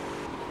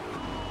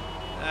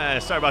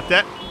 Sorry about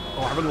that.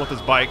 Oh, I really want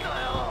this bike.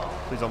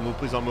 Please don't move.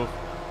 Please don't move.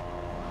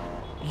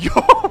 Yo!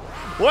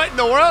 What in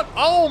the world?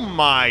 Oh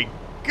my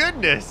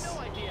goodness.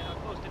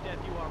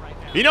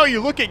 You know,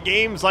 you look at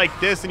games like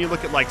this and you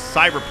look at like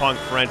Cyberpunk,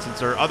 for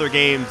instance, or other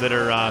games that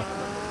are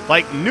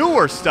like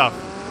newer stuff.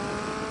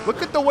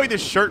 Look at the way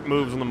this shirt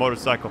moves on the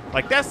motorcycle.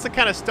 Like, that's the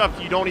kind of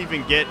stuff you don't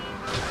even get.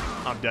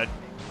 I'm dead.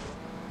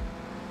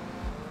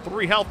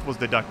 3 health was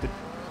deducted.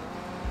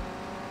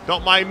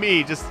 Don't mind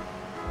me, just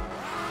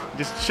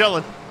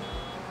chilling.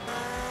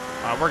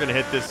 We're gonna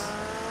hit this.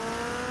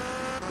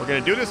 We're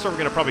gonna do this or we're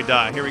gonna probably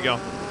die. Here we go.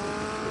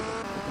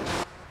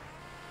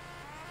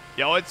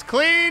 Yo, it's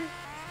clean.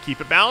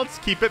 Keep it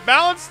balanced. Keep it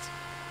balanced.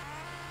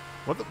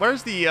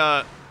 Where's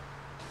the,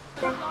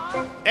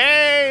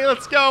 Hey,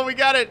 let's go. We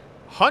got it.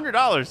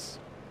 $100.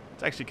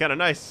 It's actually kind of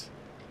nice.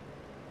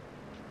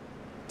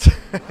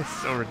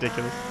 It's so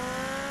ridiculous.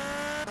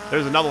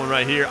 There's another one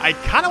right here. I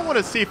kind of want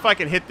to see if I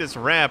can hit this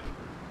ramp.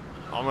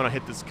 Oh, I'm going to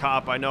hit this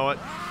cop. I know it.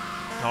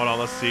 Hold on.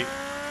 Let's see.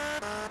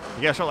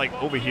 You guys are like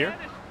over here?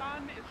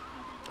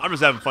 I'm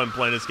just having fun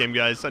playing this game,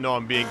 guys. I know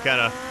I'm being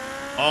kind of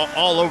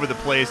all over the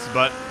place,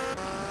 but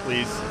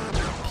please.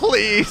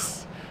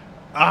 Please.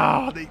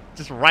 Oh, they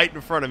just right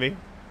in front of me.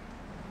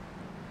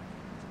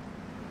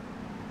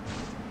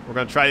 We're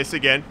going to try this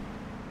again.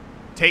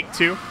 Take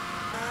 2.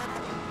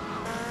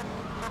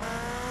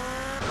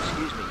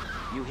 Excuse me,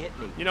 you hit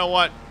me. You know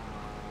what?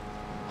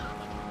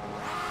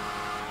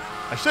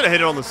 I should have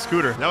hit it on the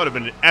scooter. That would have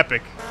been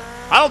epic.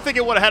 I don't think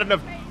it would have had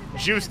enough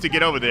juice to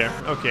get over there.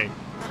 Okay.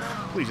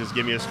 Please just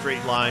give me a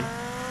straight line.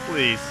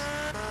 Please.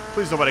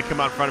 Please nobody come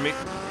out in front of me.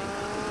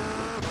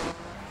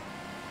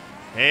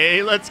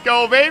 Hey, let's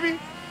go, baby.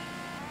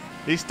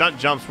 These stunt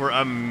jumps were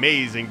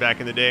amazing back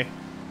in the day.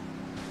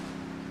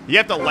 You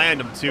have to land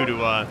them too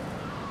to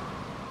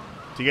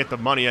get the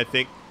money, I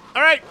think.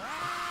 All right,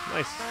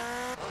 nice.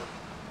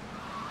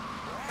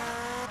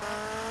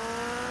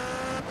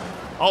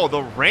 Oh,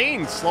 the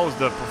rain slows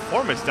the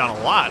performance down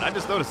a lot. I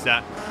just noticed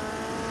that.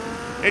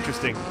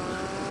 Interesting.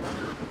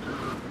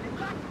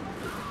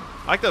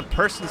 I like the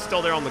person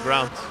still there on the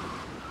ground.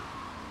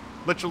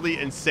 Literally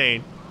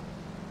insane.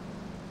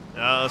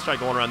 Let's try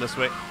going around this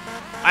way.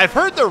 I've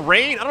heard the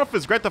rain. I don't know if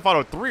it's Grand Theft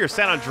Auto 3 or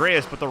San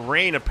Andreas, but the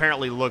rain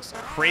apparently looks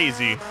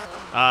crazy.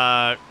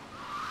 I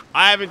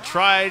haven't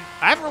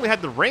really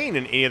had the rain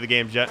in any of the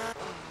games yet.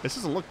 This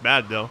doesn't look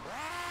bad, though.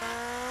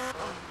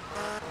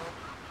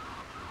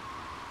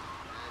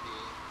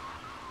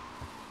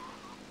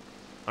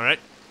 All right.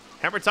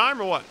 Hammer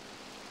time or what?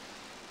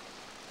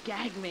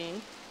 Gag me.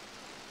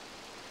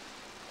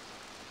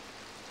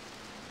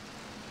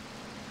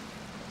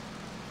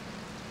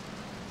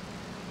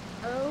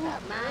 Oh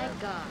my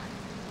God.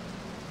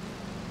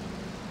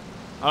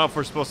 I don't know if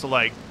we're supposed to,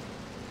 like...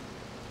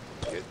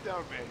 Get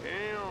over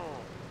here.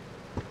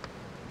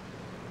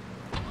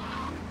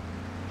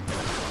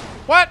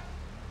 What?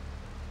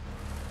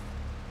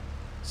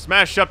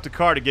 Smash up the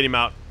car to get him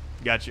out.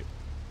 Got you.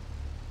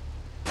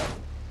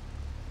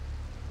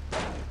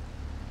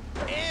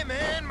 Hey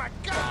man, my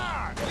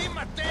car! Leave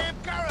my damn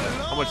car alone.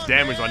 How much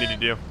damage do I need to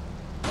do?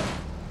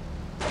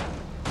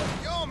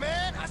 Yo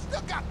man, I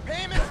still got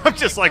payments. I'm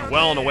just like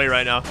welling away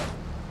right now.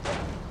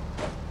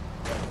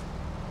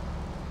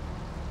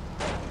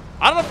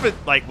 I don't know if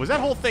it, like, was that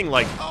whole thing,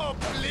 like,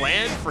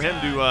 planned for him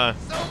to,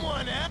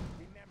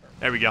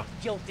 there we go.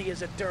 Guilty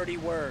is a dirty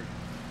word.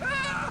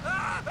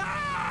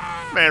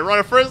 Man,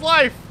 running for his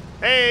life.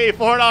 Hey,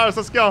 $400,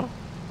 let's go.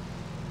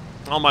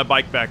 On my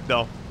bike back,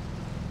 though.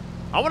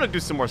 I want to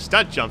do some more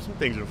stunt jumps. Some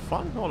things are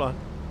fun. Hold on.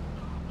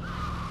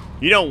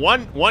 You know,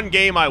 one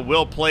game I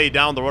will play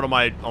down the road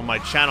on my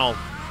channel.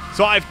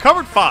 So I've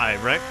covered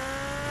 5, right?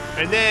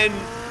 And then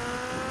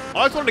I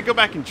always wanted to go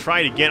back and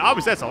try it again.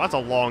 Obviously, that's a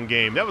long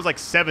game. That was like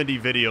 70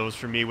 videos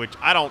for me, which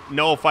I don't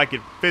know if I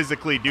could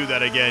physically do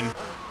that again.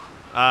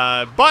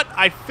 But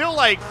I feel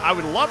like I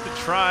would love to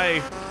try.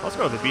 Let's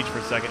go to the beach for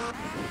a second.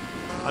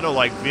 I know,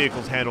 like,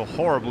 vehicles handle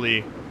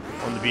horribly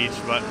on the beach,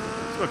 but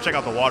let's go check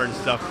out the water and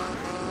stuff.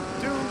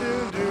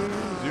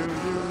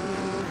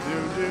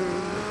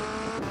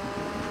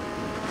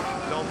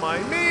 Don't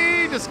mind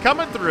me, just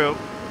coming through.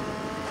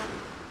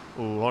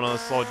 Ooh, hold on,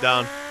 let's slow it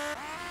down.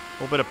 A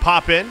little bit of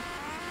pop in.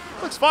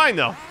 Looks fine,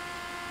 though.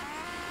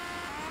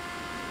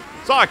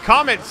 Saw a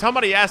comment,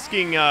 somebody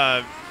asking,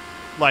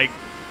 like,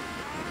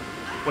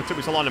 what took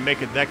me so long to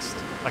make it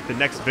the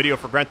next video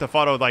for Grand Theft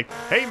Auto, like,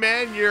 hey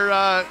man, your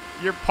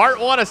part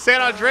 1 of San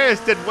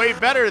Andreas did way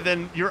better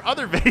than your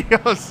other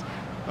videos.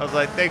 I was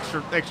like, thanks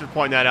for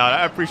pointing that out.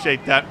 I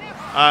appreciate that.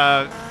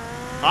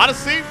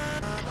 Honestly,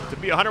 to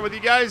be 100 with you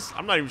guys,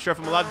 I'm not even sure if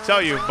I'm allowed to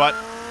tell you, but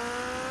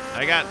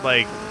I got,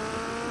 like,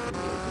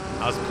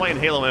 I was playing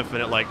Halo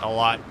Infinite, like, a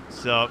lot,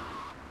 so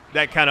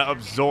that kind of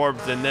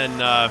absorbed, and then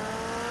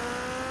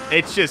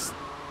it's just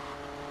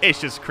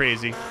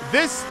crazy.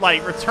 This,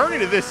 like, returning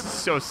to this is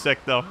so sick,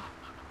 though.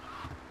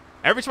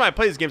 Every time I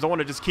play these games, I want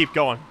to just keep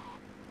going.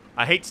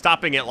 I hate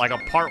stopping at, like, a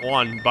part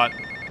 1, but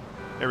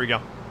there we go.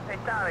 Hey,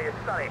 Tommy, it's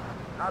Sonny.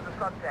 How's the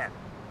suntan?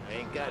 I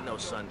ain't got no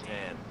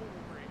suntan.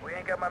 We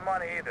ain't got my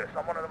money either,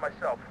 so I'm one of them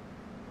myself.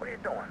 What are you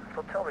doing?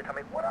 So tell me,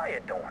 Tommy, what are you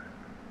doing?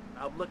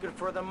 I'm looking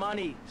for the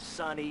money,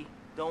 Sonny.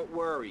 Don't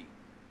worry.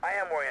 I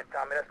am worrying,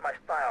 Tommy. That's my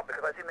style,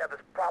 because I seem to have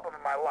this problem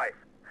in my life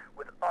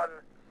with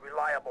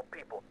unreliable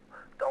people.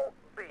 Don't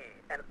be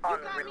an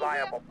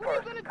unreliable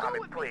person,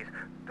 Tommy, please.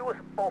 Do us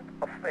both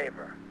a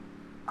favor.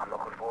 I'm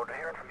looking forward to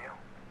hearing from you.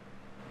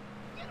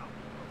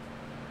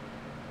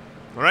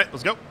 All right,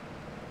 let's go.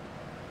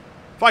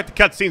 I like the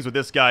cutscenes with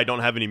this guy. I don't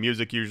have any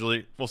music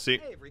usually. We'll see.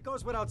 Avery,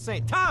 goes without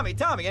saying. Tommy,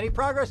 any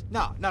progress?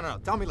 No.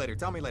 Tell me later.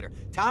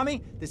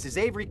 Tommy, this is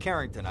Avery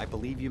Carrington. I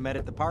believe you met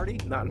at the party?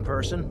 Not in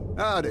person.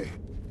 Howdy.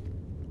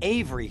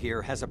 Avery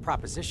here has a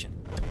proposition.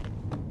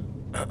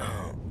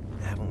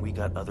 Haven't we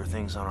got other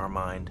things on our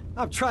mind?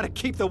 I'm trying to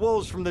keep the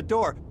wolves from the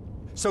door.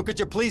 So could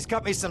you please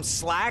cut me some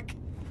slack?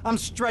 I'm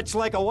stretched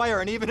like a wire,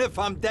 and even if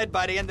I'm dead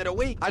by the end of the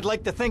week, I'd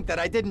like to think that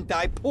I didn't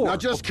die poor. Now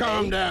just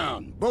calm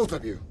down, both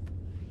of you.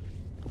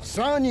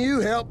 Son, you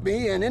help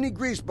me, and any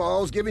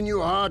greaseballs giving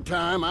you a hard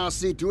time, I'll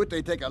see to it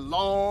they take a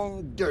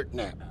long dirt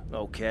nap.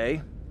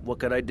 Okay. What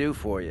could I do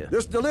for you?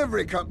 This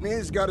delivery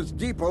company's got its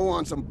depot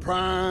on some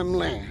prime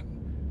land.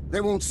 They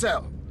won't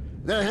sell.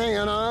 They're hanging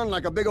on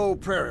like a big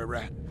old prairie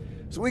rat.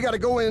 So we gotta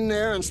go in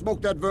there and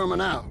smoke that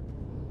vermin out.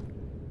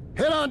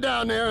 Head on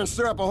down there and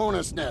stir up a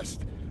hornet's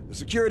nest. The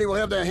security will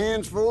have their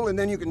hands full, and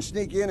then you can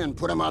sneak in and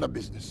put them out of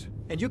business.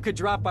 And you could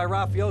drop by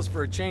Raphael's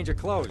for a change of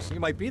clothes. You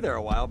might be there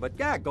a while, but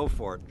yeah, go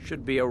for it.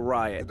 Should be a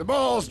riot. If the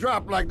balls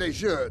drop like they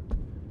should,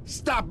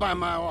 stop by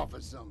my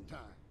office sometime.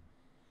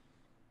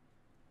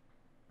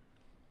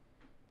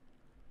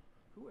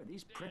 Who are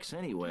these pricks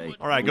anyway?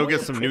 All right, go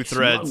get some new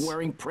threads.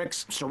 Wearing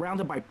pricks,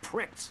 surrounded by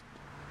pricks.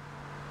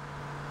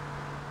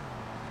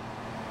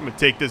 I'm gonna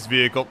take this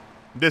vehicle.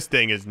 This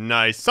thing is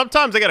nice.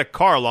 Sometimes I get a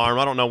car alarm.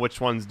 I don't know which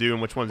ones do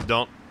and which ones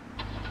don't.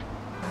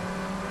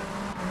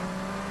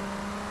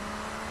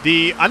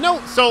 I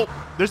know, so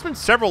there's been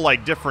several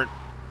like different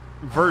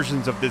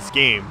versions of this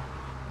game.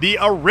 The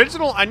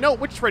original, I know,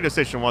 which radio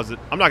station was it?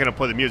 I'm not going to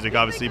play the music,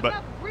 obviously, but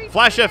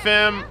Flash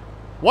FM,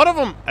 one of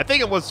them, I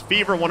think it was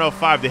Fever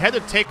 105. They had to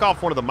take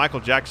off one of the Michael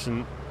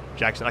Jackson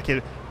songs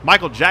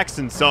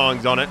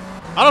on it.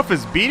 I don't know if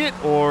it's Beat It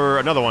or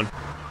another one.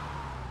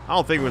 I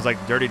don't think it was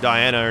like Dirty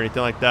Diana or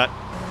anything like that.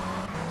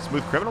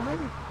 Smooth Criminal,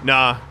 maybe?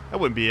 Nah, that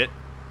wouldn't be it.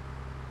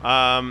 They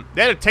had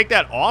to take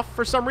that off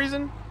for some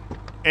reason.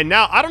 And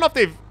now, I don't know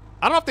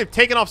if they've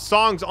taken off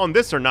songs on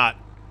this or not.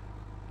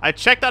 I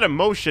checked out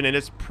Emotion, and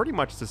it's pretty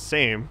much the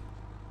same.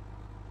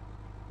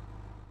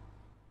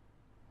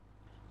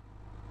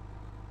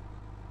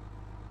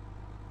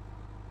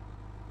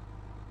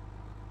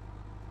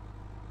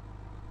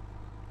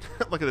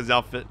 Look at his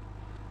outfit.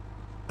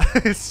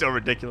 It's so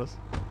ridiculous.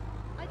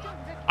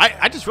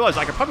 I just realized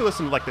I could probably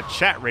listen to, like, the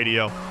chat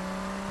radio.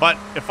 But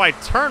if I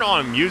turn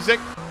on music,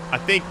 I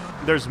think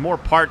there's more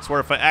parts where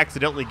if I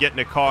accidentally get in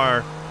a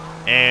car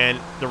and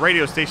the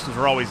radio stations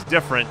are always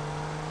different,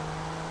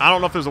 I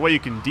don't know if there's a way you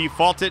can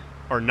default it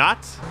or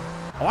not.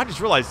 Oh, I just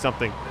realized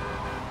something.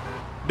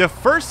 The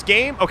first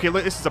game, okay,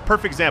 look, this is a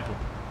perfect example.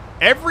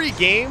 Every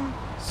game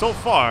so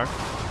far,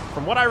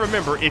 from what I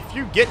remember, if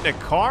you get in a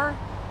car,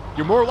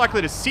 you're more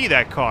likely to see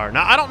that car.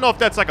 Now, I don't know if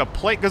that's like a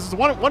plate, because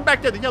there's one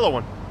back there, the yellow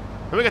one.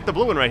 And we got the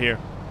blue one right here.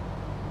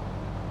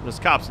 There's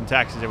cops and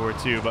taxis everywhere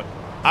too, but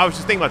I was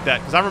just thinking about that,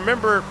 because I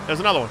remember there's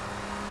another one.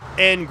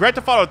 In Grand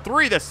Theft Auto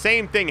 3, the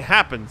same thing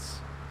happens,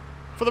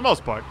 for the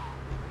most part.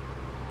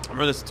 I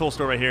remember this tool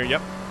store right here,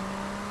 yep.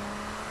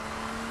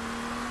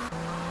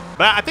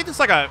 But I think it's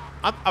like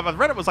I've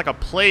read it was like a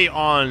play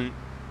on,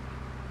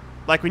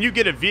 like when you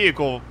get a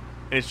vehicle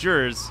and it's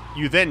yours,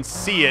 you then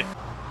see it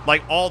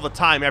like all the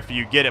time after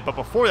you get it. But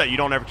before that, you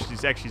don't ever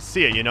actually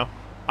see it, you know?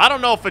 I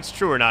don't know if it's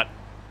true or not.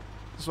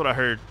 This is what I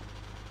heard.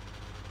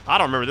 I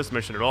don't remember this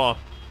mission at all.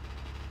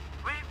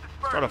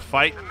 Start a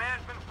fight. The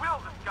management will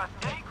discuss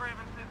any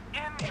grievances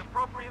in the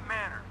appropriate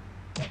manner.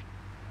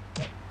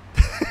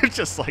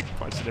 Just like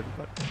punching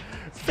everybody.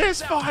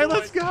 Fist fight,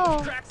 let's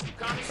go.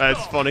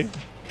 That's funny.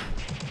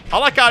 I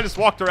like how I just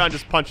walked around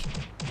just punched.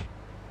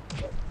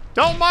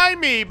 Don't mind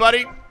me,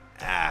 buddy.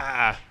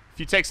 Ah. If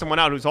you take someone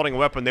out who's holding a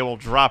weapon, they will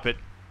drop it.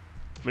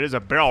 I mean, there's a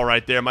barrel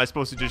right there. Am I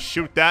supposed to just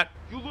shoot that?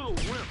 You little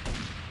wimp.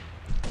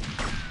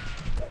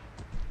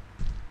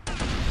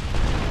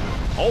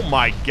 Oh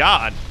my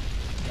god.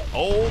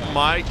 Oh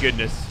my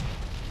goodness.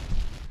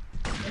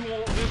 You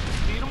won't live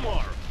to see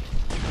tomorrow.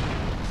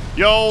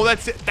 Yo,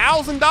 that's it.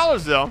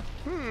 $1,000 though.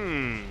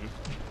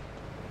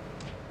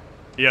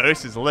 Yeah,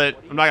 this is lit.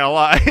 I'm not gonna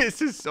lie.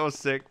 This is so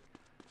sick.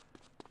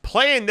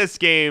 Playing this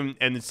game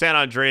in San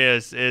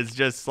Andreas is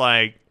just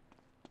like,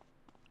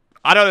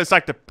 I know it's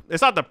like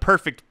it's not the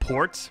perfect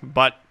port,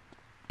 but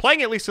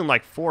playing at least in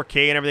like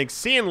 4K and everything,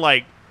 seeing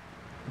like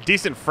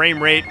decent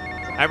frame rate.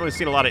 I haven't really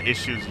seen a lot of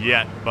issues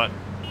yet, but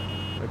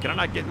can I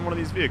not get in one of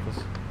these vehicles?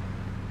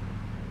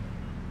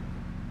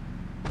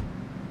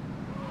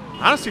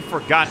 I honestly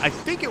forgot. I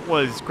think it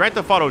was Grand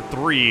Theft Auto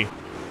 3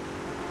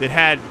 that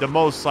had the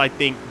most, I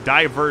think,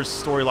 diverse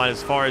storyline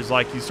as far as,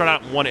 like, you start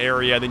out in one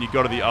area, then you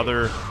go to the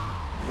other,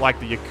 like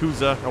the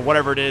Yakuza or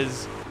whatever it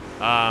is. If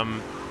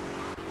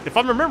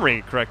I'm remembering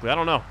it correctly, I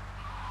don't know.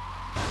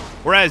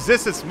 Whereas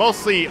this is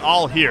mostly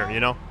all here, you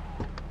know?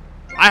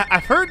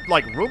 I've heard,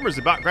 like, rumors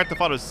about Grand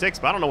Theft Auto 6,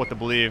 but I don't know what to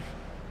believe.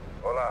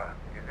 Hola,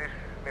 is this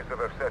Mr.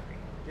 Vercetti?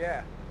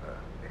 Yeah.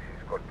 This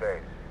is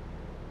Cortez.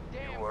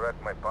 You were at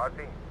my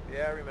party?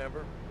 Yeah, I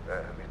remember.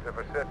 Mr.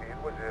 Vercetti, it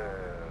was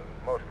a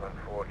most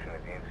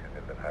unfortunate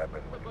incident that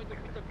happened when you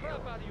missed the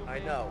deal. I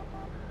know.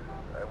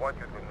 I want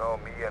you to know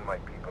me and my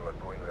people are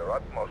doing their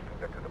utmost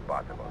to get to the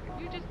bottom of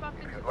it.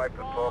 If you'd like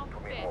to talk to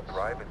me more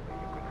privately,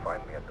 you can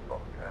find me at the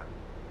boat,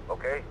 huh?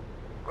 Okay?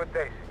 Good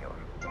day, senor.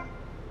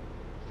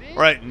 All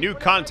right, new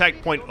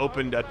contact point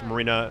opened at the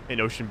marina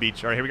in Ocean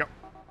Beach. All right, here we go.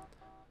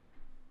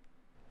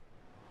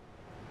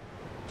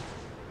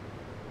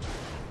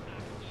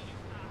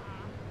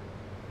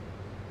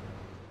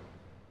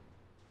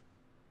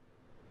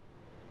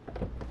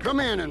 Come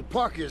in and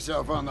park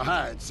yourself on the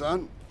hide,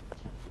 son.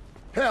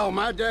 Hell,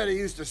 my daddy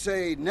used to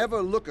say,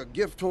 never look a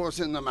gift horse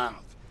in the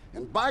mouth.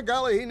 And by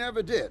golly, he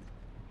never did.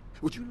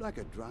 Would you like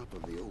a drop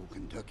of the old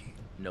Kentucky?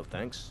 No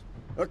thanks.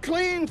 A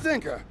clean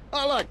thinker.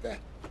 I like that.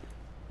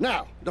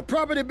 Now, the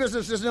property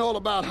business isn't all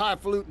about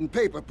highfalutin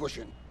paper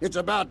pushing. It's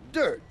about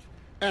dirt,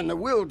 and the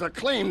will to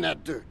claim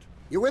that dirt.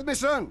 You with me,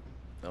 son?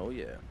 Oh,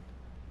 yeah.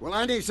 Well,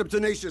 I need some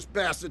tenacious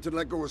bastard to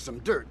let go of some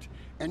dirt.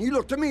 And you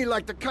look to me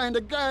like the kind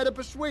of guy to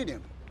persuade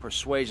him.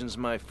 Persuasion's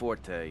my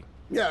forte.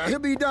 Yeah, he'll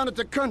be down at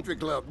the country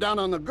club, down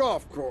on the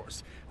golf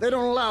course. They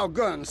don't allow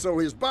guns, so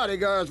his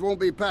bodyguards won't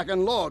be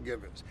packing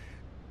lawgivers.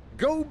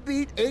 Go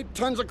beat 8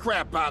 tons of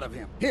crap out of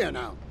him. Here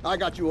now, I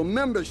got you a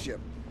membership.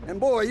 And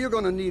boy, you're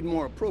gonna need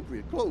more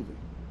appropriate clothing.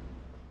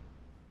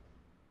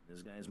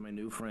 This guy's my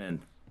new friend.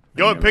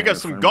 Go and pick up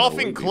some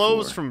golfing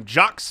clothes from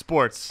Jock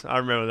Sports. I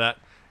remember that.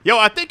 Yo,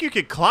 I think you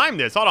could climb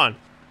this. Hold on.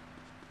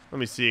 Let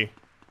me see.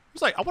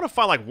 It's like, I want to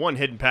find like one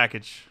hidden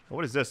package.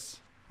 What is this?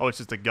 Oh, it's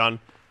just a gun.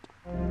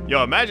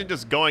 Yo, imagine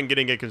just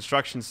getting a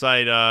construction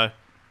site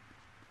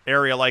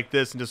area like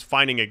this and just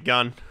finding a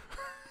gun.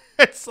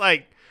 It's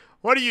like,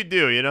 what do,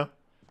 you know? Let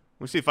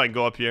me see if I can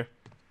go up here.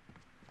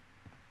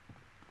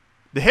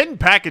 The hidden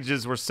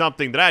packages were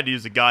something that I had to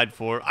use a guide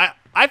for.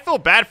 I feel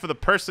bad for the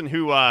person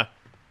who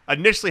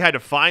initially had to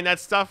find that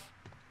stuff.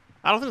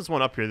 I don't think there's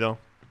one up here, though.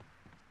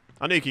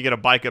 I know you can get a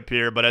bike up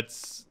here, but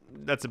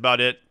that's about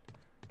it.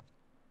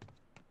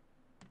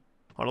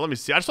 Hold on, let me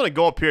see. I just want to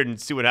go up here and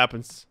see what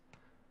happens.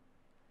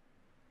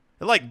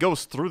 It, like,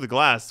 goes through the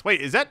glass.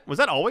 Wait, was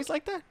that always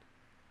like that?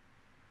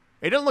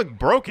 It doesn't look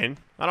broken.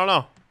 I don't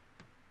know.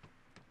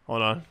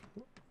 Hold on.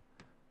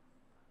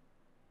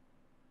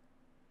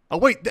 Oh,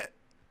 wait.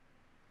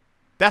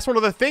 That's one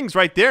of the things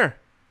right there.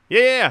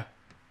 Yeah.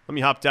 Let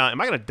me hop down. Am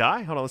I going to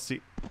die? Hold on, let's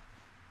see.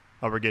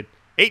 Oh, we're good.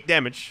 8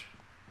 damage.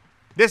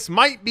 This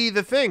might be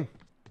the thing.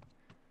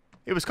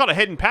 It was called a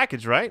hidden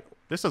package, right?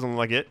 This doesn't look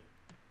like it.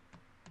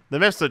 They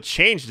must have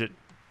changed it.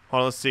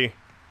 Hold on, let's see.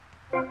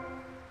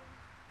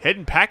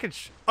 Hidden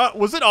package.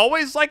 Was it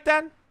always like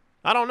that?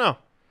 I don't know.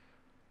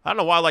 I don't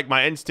know why, like,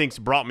 my instincts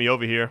brought me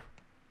over here.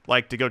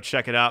 Like, to go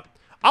check it out.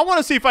 I want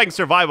to see if I can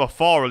survive a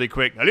fall really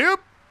quick.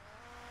 Alley-oop!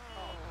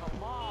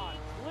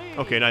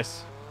 Okay,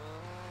 nice.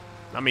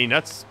 I mean,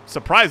 that's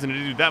surprising to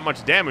do that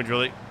much damage,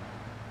 really.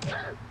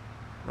 Alright,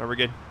 we're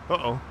good.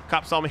 Uh-oh.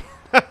 Cop saw me.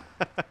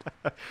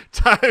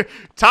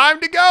 Time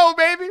to go,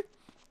 baby!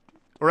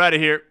 We're out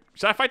of here.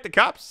 Should I fight the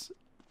cops?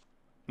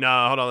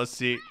 No, hold on, let's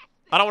see.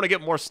 I don't want to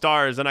get more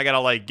stars, and I gotta,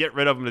 like, get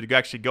rid of them to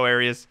actually go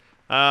areas.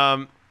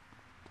 Here,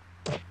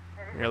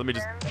 let me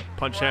just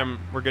punch him.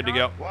 We're good to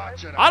go.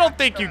 I don't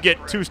think you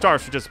get 2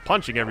 stars for just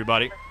punching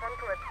everybody.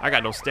 I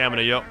got no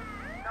stamina, yo.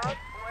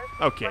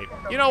 Okay,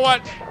 you know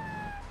what?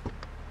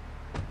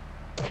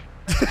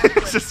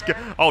 Just go.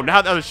 Oh,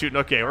 now the other's shooting.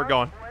 Okay, we're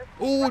going.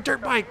 Ooh,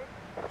 dirt bike.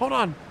 Hold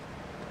on.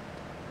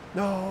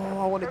 No,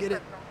 I want to get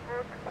it.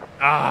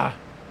 Ah.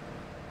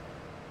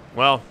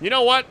 Well, you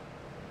know what?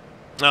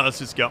 No, let's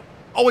just go.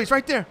 Oh, he's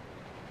right there.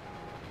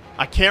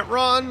 I can't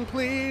run.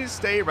 Please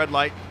stay red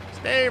light.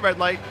 Stay red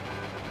light.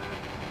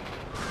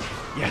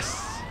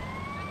 Yes.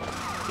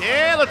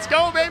 Yeah, let's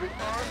go, baby.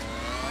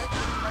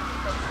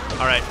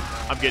 All right,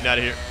 I'm getting out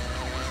of here.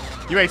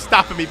 You ain't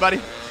stopping me, buddy.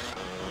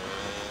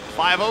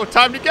 5-0,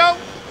 time to go.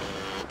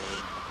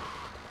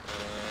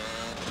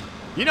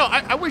 You know,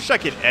 I wish I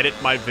could edit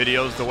my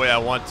videos the way I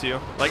want to.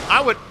 Like,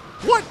 I would...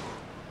 What?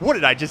 What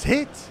did I just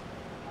hit?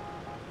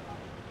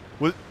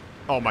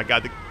 Oh, my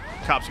God. The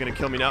cop's going to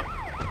kill me now.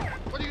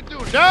 What are you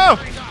doing? No!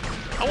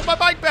 I want my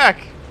bike back.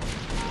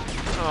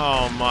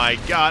 Oh, my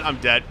God. I'm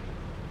dead.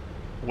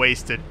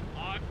 Wasted.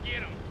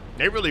 Get him.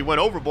 They really went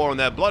overboard on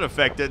that blood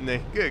effect, didn't they?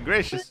 Good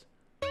gracious.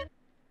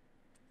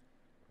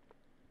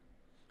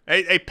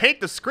 They paint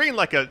the screen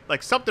like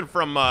something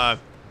from... Oh,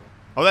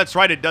 that's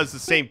right. It does the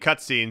same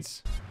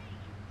cutscenes.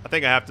 I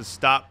think I have to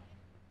stop.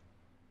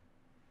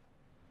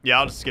 Yeah,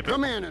 I'll just skip it.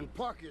 Come in and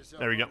park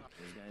yourself. There we go.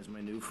 This guy's my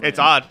new friend. It's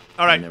odd.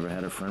 All right. I never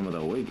had a friend with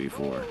a wig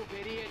before.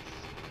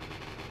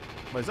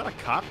 Wait, is that a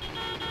cop?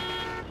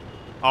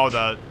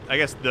 Oh, I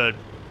guess the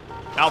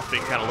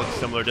outfit kind of looks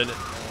similar, didn't it?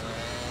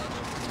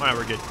 All right,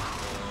 we're good.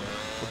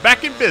 We're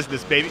back in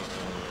business, baby.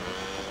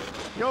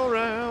 Go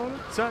around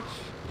and touch.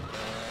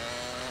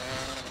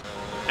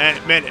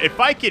 And, man, if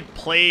I could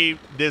play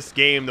this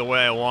game the way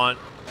I want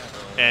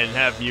and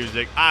have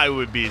music, I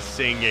would be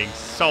singing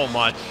so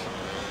much.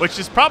 Which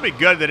is probably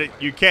good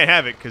that you can't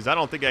have it, because I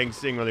don't think I can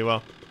sing really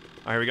well.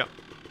 All right, here we go.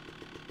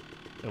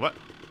 Hey, what?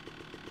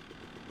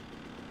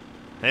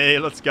 Hey,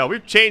 let's go.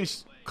 We've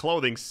changed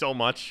clothing so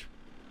much.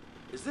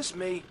 Is this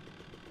me?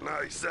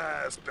 Nice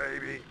ass,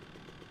 baby.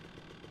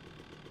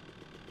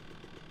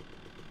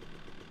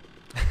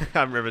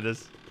 I remember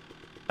this.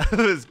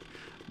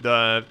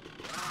 The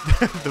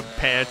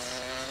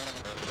pants.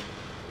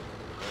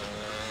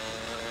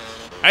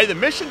 Hey, the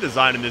mission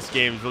design in this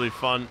game is really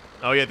fun.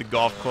 Oh, yeah, the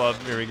golf club.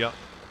 Here we go.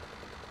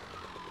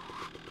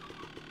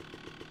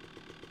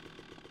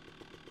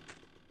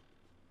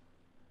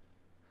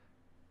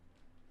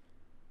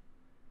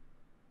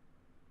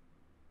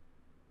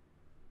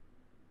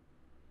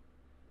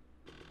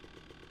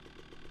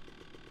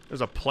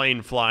 There's a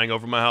plane flying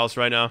over my house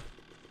right now.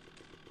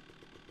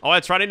 Oh,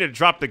 that's right. I need to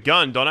drop the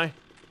gun, don't I?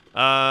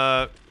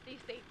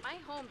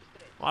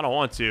 I don't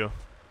want to.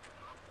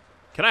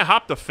 Can I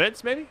hop the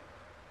fence, maybe?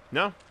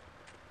 No?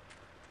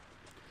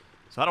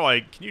 So how do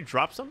I... Can you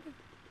drop something?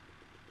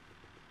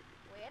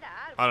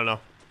 I don't know.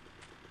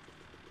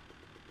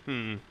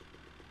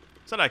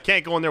 Said I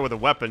can't go in there with a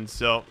weapon,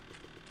 so...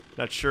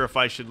 Not sure if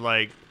I should,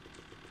 like...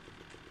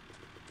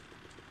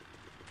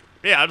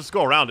 Yeah, I'll just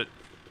go around it.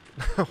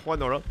 What in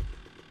the world?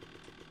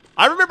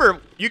 I remember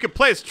you could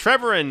play as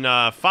Trevor in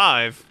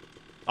 5.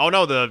 Oh,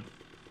 no,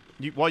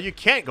 well, you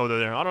can't go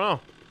there. I don't know.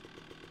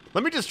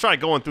 Let me just try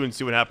going through and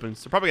see what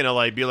happens. They're probably gonna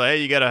like be like,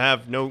 "Hey, you gotta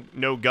have no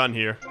gun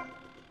here."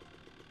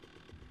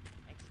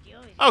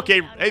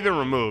 Okay, they've been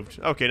removed.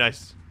 Okay,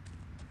 nice.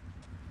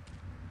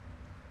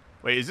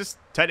 Wait, is this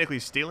technically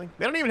stealing?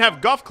 They don't even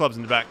have golf clubs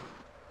in the back.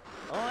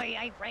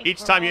 Each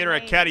time you enter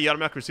a caddy, you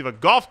automatically receive a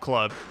golf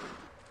club.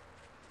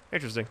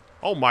 Interesting.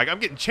 Oh my, I'm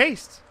getting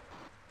chased.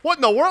 What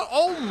in the world?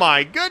 Oh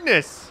my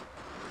goodness.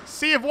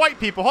 Sea of white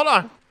people. Hold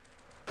on.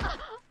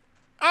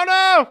 Oh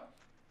no!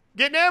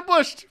 Getting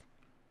ambushed.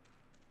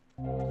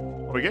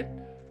 Are we good?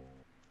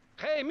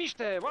 Hey,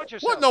 mister, watch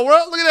yourself. What in the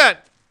world? Look at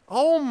that.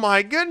 Oh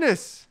my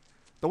goodness.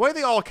 The way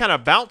they all kind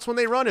of bounce when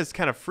they run is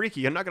kind of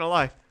freaky. I'm not going to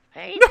lie.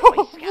 Hey, no,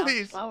 Boy Scout,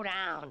 please. slow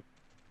down.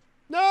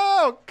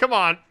 No, come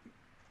on.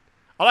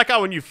 I like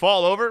how when you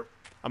fall over,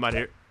 I'm out of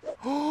here.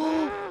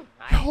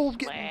 Oh,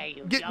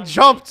 getting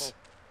jumped.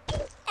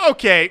 People.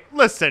 Okay,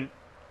 listen.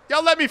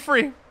 Y'all let me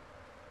free.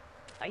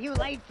 Are you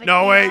late for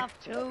no, wait.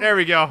 Too? There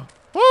we go.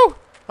 Woo.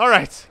 All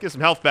right. Get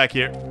some health back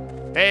here.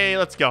 Hey,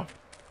 let's go.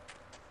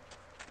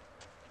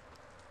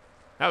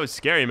 That was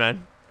scary,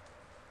 man.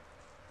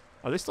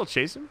 Are they still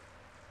chasing?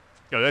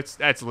 Yo,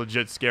 that's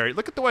legit scary.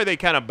 Look at the way they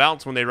kind of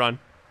bounce when they run.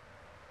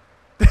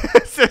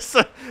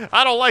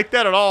 I don't like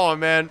that at all,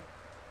 man.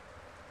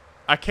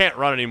 I can't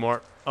run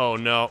anymore. Oh,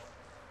 no.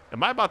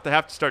 Am I about to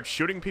have to start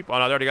shooting people? Oh,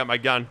 no, I already got my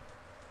gun.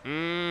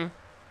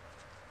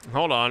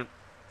 Hold on.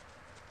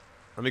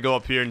 Let me go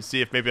up here and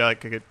see if maybe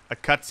like a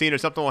cutscene or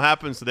something will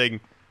happen so they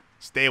can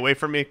stay away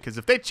from me. Because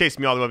if they chase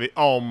me all the way,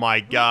 oh, my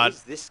God. Who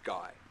is this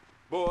guy?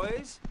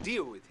 Boys,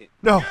 deal with him.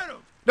 No.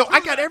 No, I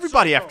got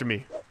everybody after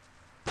me.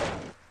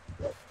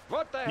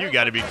 What the You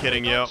got to be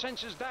kidding, yo.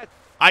 Is that?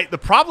 The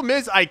problem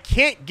is I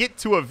can't get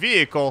to a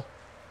vehicle.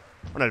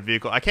 Or not a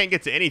vehicle. I can't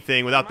get to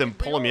anything without them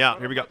pulling me out.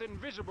 Here we go.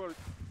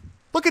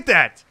 Look at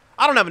that.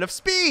 I don't have enough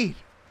speed.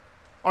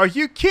 Are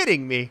you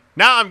kidding me?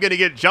 Now I'm going to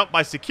get jumped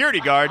by security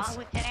guards.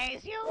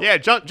 Yeah,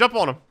 jump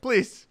on them,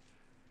 please.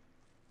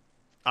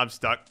 I'm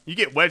stuck. You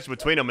get wedged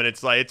between them and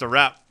it's like, it's a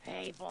wrap.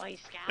 Hey, Boy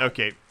Scout.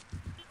 Okay.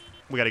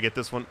 We got to get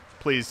this one.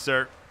 Please,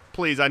 sir.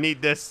 Please, I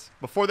need this.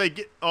 Before they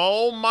get...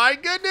 Oh, my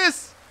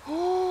goodness.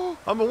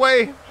 I'm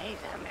away. He's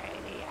a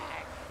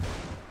maniac.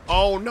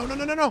 Oh, no, no,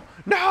 no, no, no.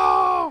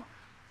 No.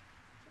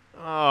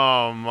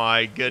 Oh,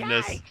 my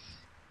goodness. Yikes.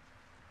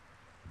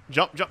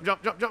 Jump, jump,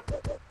 jump, jump, jump.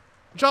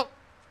 Jump.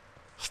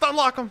 Stun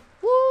lock him.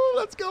 Woo,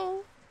 let's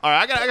go. All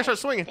right, I gotta start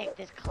swinging. Stick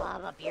this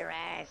club up your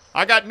ass.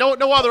 I got no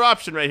other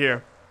option right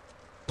here.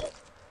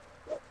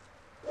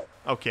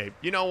 Okay,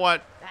 you know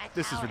what?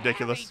 This is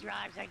ridiculous.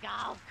 Drives a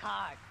golf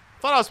cart.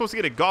 Thought I was supposed to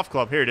get a golf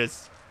club. Here it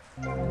is.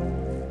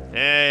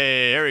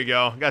 Hey, there we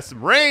go. Got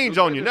some range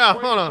on you now.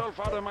 Hold on.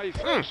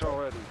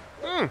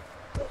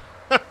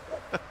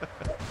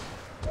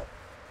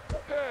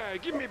 Hey,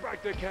 give me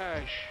back the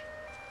cash.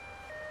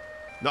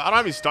 No, I don't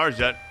have any stars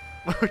yet.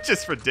 Which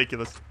is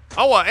ridiculous.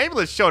 Oh,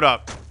 ambulance showed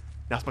up.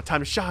 Now it's my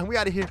time to shine. We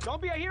out of here.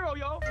 Don't be a hero,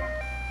 yo.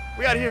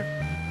 We out of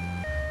here.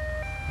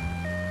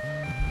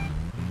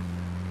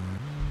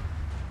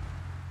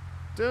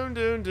 Doom,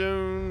 doom,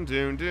 doom,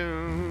 doom,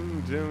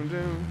 doom, doom,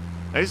 doom.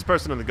 Now, this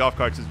person on the golf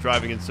cart's just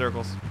driving in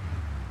circles.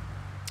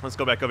 Let's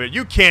go back over here.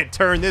 You can't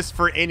turn this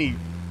for any...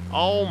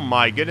 Oh,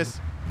 my goodness.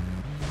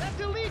 That's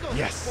illegal,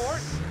 yes.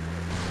 sport.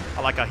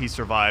 I like how he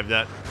survived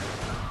that.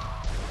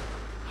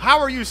 How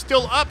are you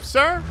still up,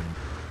 sir?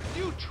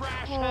 You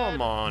trash Come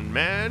head. on,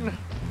 man.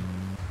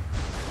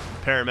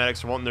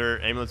 Paramedics are wanting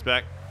their ambulance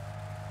back.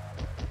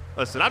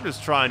 Listen, I'm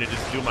just trying to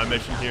just do my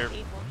mission here.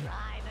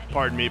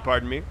 Pardon me,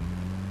 pardon me.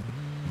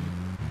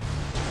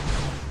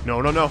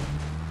 No, no, no.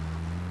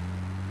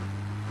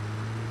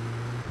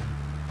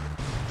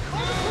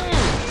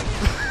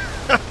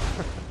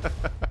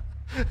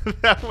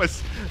 that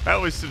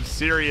was some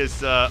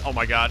serious oh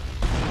my god.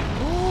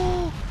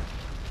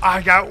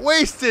 I got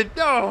wasted.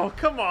 No,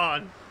 come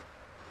on.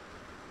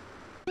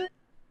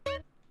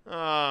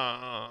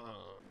 All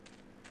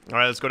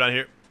right, let's go down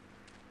here.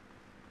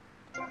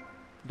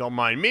 Don't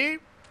mind me.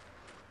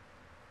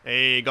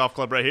 A golf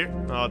club right here.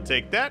 I'll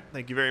take that.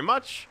 Thank you very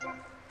much.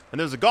 And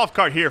there's a golf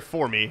cart here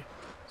for me,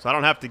 so I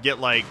don't have to get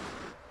like.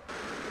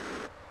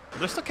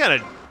 They're still kind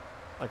of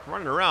like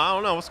running around. I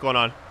don't know what's going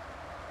on.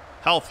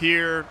 Health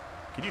here.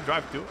 Can you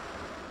drive through it?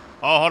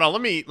 Oh, hold on.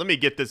 Let me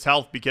get this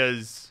health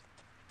because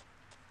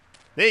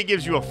it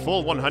gives you a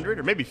full 100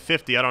 or maybe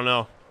 50. I don't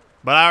know.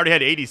 But I already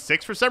had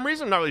 86 for some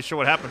reason. I'm not really sure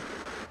what happened.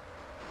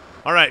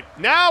 All right,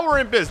 now we're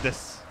in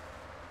business.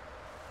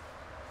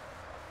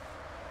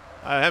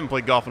 I haven't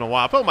played golf in a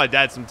while. I play with my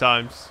dad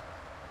sometimes.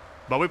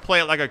 But we play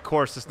it like a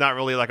course. It's not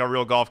really like a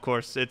real golf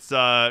course. It's,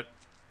 I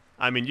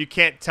mean, you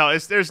can't tell.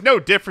 There's no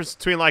difference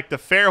between, like, the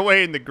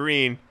fairway and the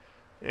green.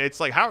 It's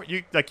like, how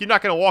you, like, you're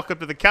not going to walk up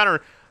to the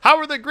counter. How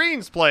are the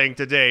greens playing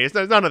today?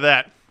 There's none of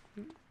that.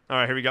 All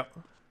right, here we go.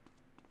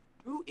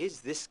 Who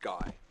is this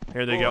guy?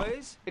 Here they go.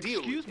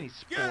 Excuse me,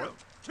 sport.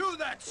 To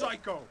that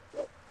psycho.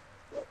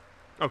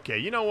 Okay,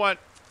 you know what?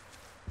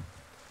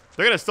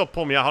 They're going to still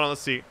pull me out. Hold on,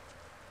 let's see.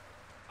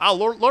 I'll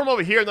lure them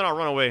over here, and then I'll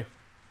run away.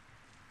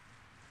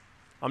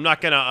 I'm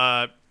not going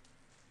to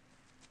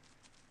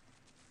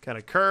kind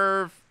of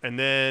curve and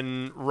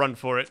then run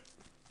for it.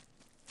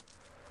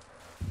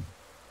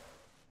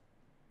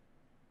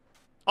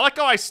 I like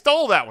how I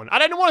stole that one. I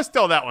didn't want to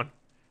steal that one.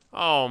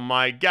 Oh,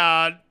 my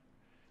God.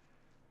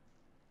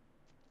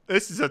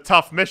 This is a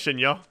tough mission,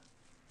 yo.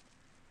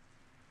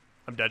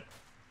 I'm dead.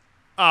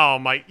 Oh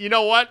my, you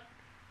know what?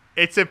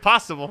 It's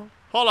impossible.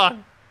 Hold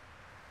on.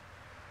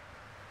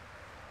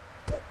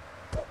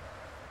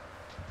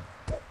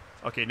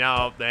 Okay,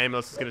 now the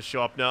ambulance is gonna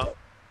show up now.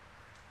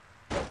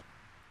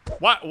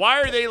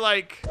 Why are they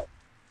like...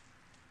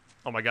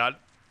 Oh my god.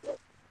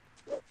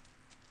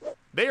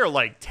 They are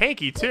like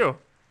tanky too.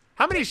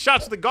 How many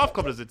shots with the golf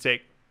club does it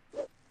take?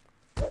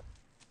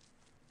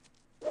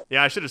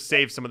 Yeah, I should have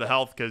saved some of the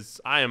health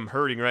because I am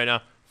hurting right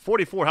now.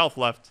 44 health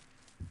left.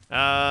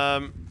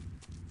 Get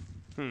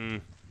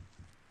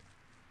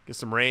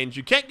some range.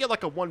 You can't get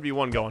like a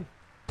 1v1 going.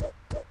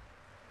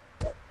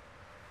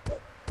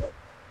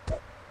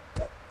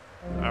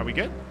 Are we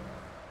good?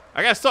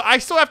 I still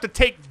have to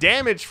take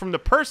damage from the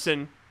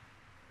person.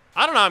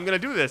 I don't know how I'm gonna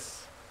do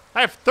this.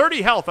 I have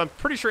 30 health. I'm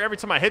pretty sure every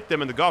time I hit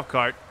them in the golf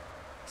cart,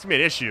 it's gonna be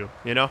an issue,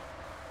 you know?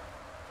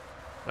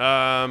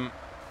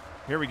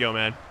 Here we go,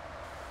 man.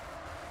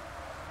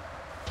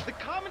 The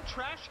common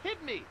trash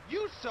hit me.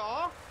 You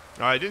saw.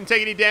 Alright, didn't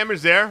take any damage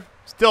there.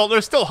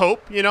 There's still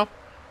hope, you know?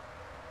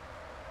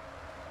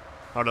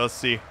 Alright, let's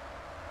see.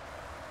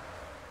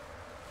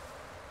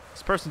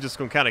 This person's just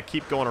gonna kind of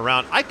keep going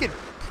around. I could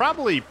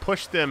probably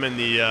push them in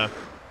the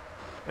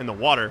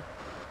water.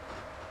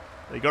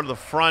 They go to the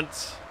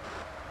front.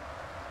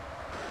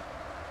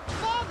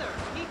 Father,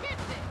 he hit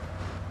me.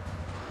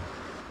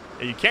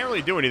 Yeah, you can't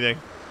really do anything.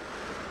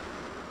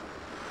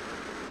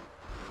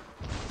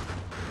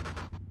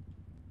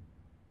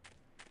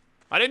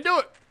 I didn't do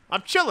it.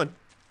 I'm chilling.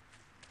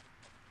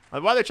 Why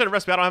are they trying to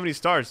arrest me? I don't have any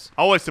stars.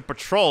 Oh, it's a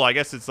patrol. I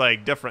guess it's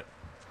like different.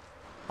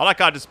 I like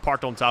how I just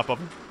parked on top of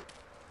him.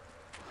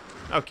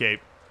 Okay.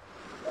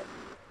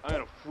 I'm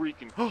gonna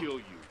freaking kill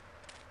you.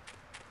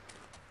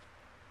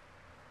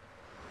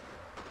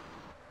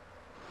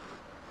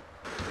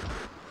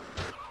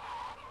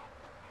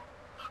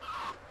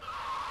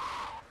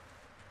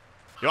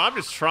 Yo, I'm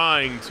just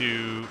trying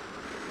to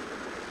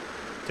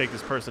take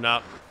this person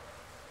out.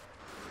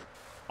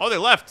 Oh, they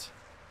left.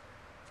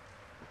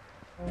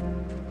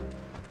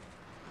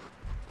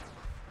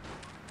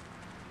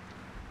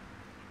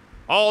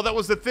 Oh, that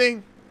was the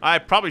thing. I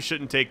probably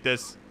shouldn't take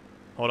this.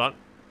 Hold on.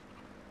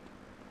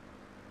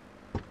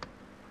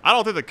 I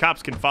don't think the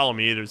cops can follow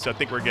me either, so I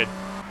think we're good.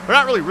 They're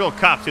not really real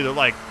cops either.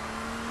 Like,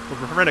 the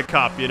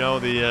rent-a-cop, you know,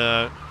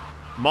 the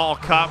mall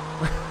cop,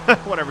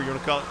 whatever you want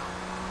to call it.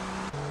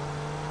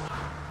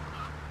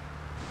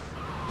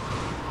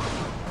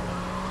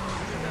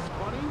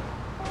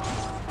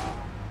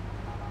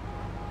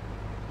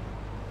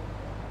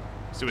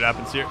 See what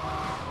happens here.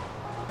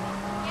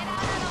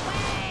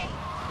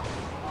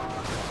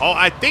 Oh,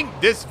 I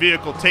think this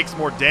vehicle takes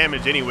more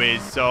damage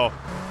anyways, so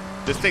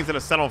this thing's gonna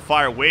set on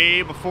fire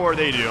way before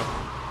they do.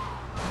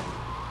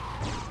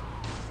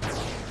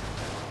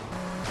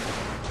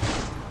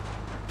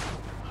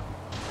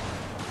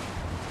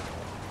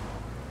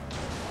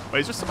 Wait,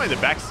 is there somebody in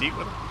the back seat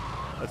with him?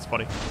 That's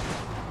funny.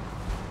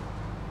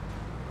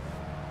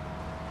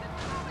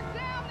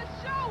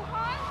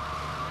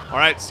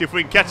 Alright, see if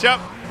we can catch up.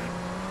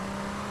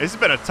 This has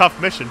been a tough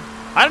mission.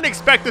 I didn't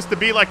expect this to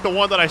be like the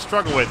one that I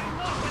struggle with.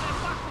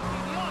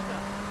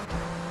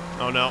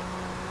 Oh no.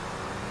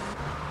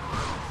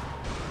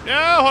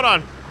 Yeah, hold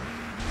on.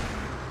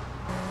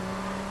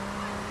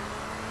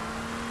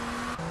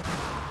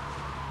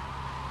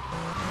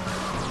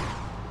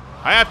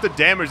 I have to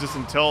damage this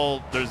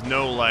until there's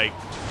no, like...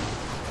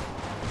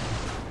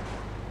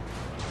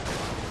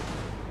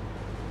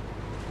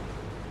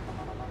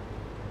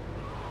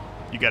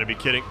 You gotta be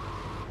kidding.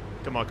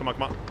 Come on, come on,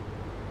 come on.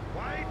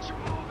 Why ain't you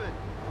moving?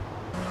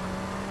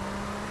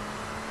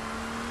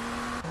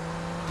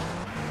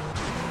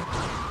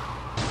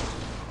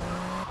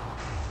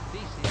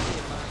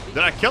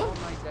 Did I kill him?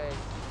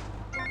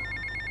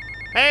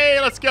 Hey,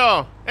 let's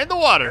go. In the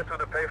water. Get to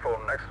the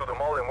payphone next to the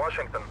mall in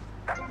Washington.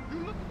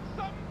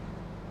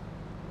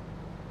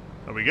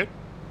 Are we good?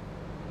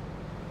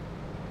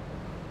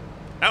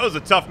 That was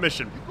a tough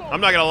mission. I'm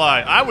not gonna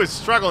lie. I was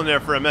struggling there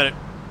for a minute.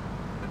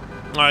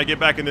 Alright, get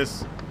back in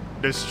this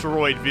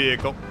destroyed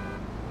vehicle.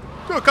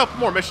 Do a couple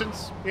more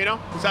missions, you know?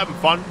 Just having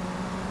fun.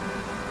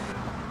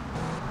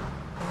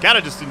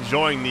 Kinda just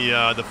enjoying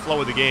the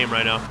flow of the game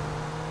right now.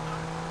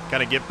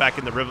 Kinda get back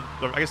in the rhythm,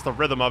 I guess the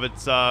rhythm of it.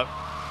 Hold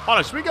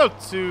on, should we go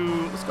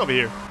to... Let's go over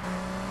here.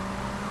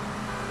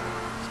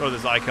 Let's go to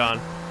this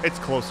icon. It's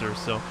closer,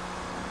 so...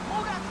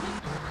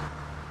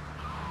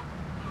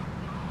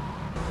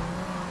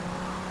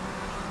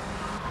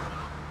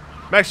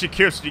 I'm actually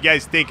curious what you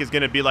guys think is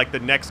going to be like the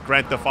next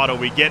Grand Theft Auto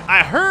we get.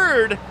 I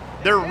heard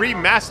they're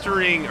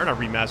remastering, or not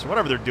remastering,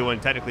 whatever they're doing,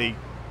 technically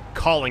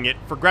calling it,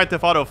 for Grand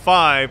Theft Auto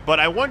 5. But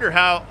I wonder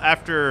how,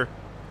 after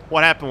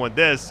what happened with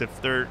this,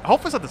 if they're...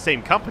 Hopefully it's not the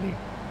same company.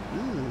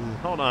 Ooh,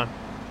 hold on.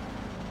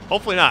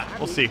 Hopefully not.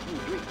 We'll see.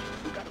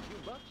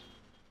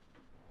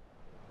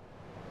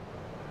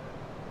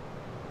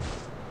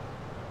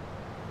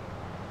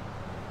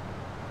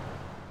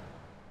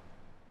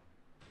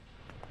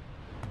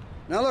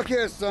 Now look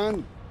here,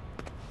 son.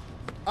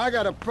 I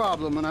got a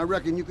problem, and I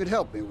reckon you could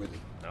help me with it.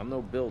 I'm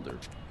no builder.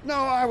 No,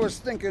 I was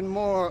thinking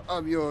more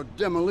of your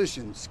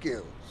demolition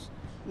skills.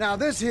 Now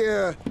this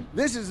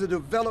is the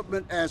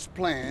development as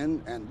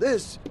planned, and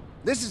this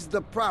is the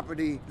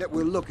property that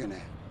we're looking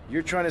at.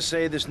 You're trying to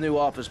say this new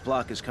office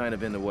block is kind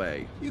of in the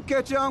way? You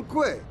catch on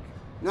quick.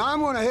 Now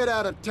I'm gonna head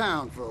out of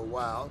town for a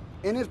while,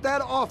 and if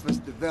that office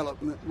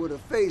development were to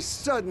face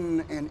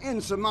sudden and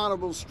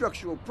insurmountable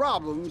structural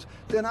problems,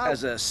 then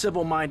As a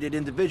civil-minded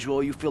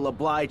individual, you feel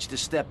obliged to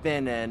step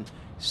in and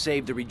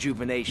save the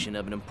rejuvenation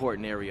of an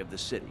important area of the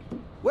city.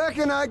 Where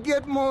can I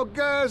get more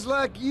guys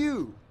like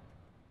you?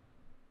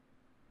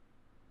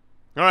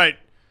 All right.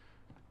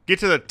 Get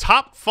to the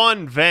top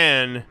fun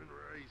van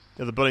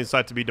of the building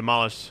site to be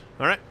demolished.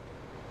 All right.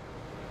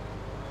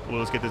 Well,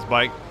 let's get this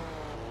bike.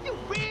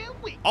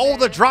 Oh,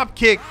 the drop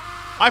kick.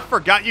 I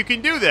forgot you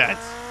can do that.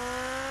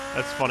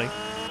 That's funny.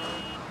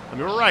 I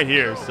mean, we're right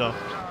here, so if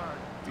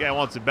the guy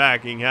wants it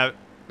back, he can have it.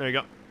 There you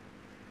go.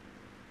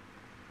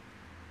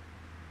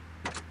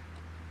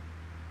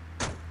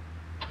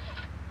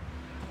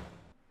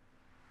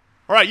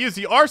 All right, use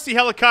the RC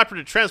helicopter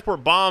to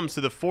transport bombs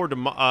to the 4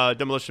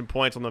 demolition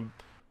points on the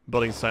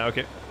building site.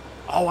 Okay.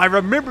 Oh, I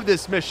remember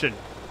this mission.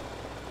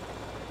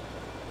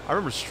 I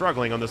remember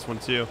struggling on this one,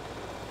 too.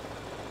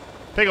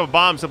 Pick up a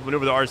bomb, simple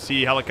maneuver the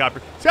RC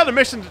helicopter. See how the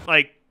mission,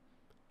 like,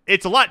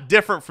 it's a lot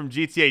different from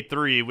GTA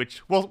 3,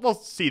 which we'll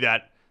see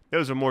that.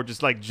 Those are more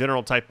just, like,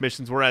 general type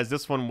missions, whereas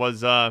this one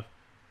was,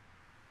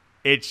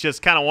 it's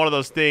just kind of one of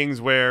those things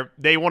where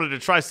they wanted to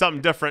try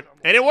something different,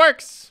 and it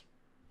works.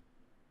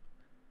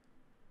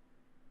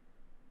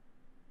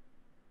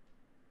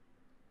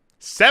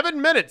 $7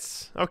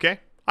 minutes.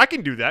 Okay. I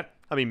can do that.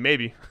 I mean,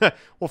 maybe.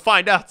 We'll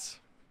find out.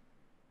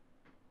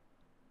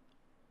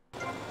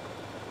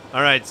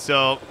 Alright,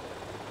 so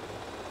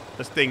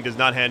this thing does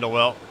not handle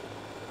well.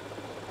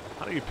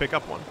 How do you pick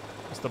up one?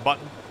 What's the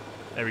button?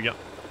 There we go.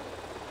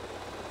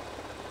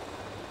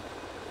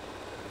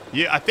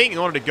 Yeah, I think in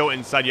order to go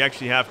inside, you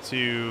actually have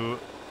to...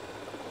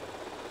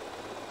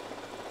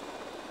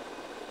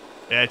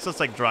 Yeah, it's just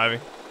like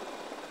driving.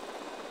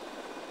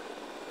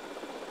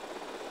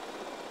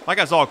 Like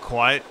I was all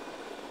quiet.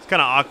 It's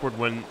kind of awkward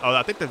when... Oh,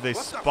 I think that they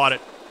spot it.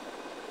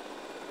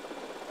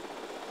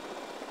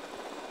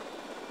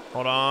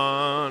 Hold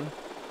on.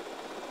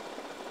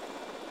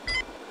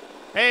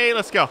 Hey,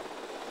 let's go. All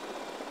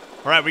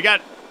right, we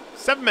got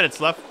 7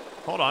 minutes left.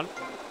 Hold on.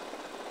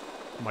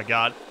 Oh, my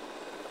God.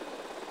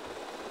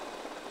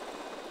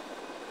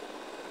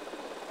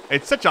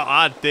 It's such an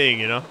odd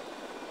thing, you know?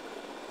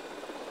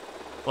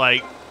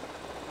 Like...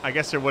 I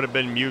guess there would have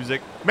been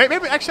music. Maybe,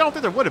 actually, I don't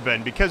think there would have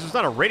been because there's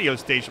not a radio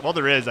station. Well,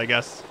 there is, I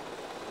guess.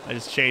 I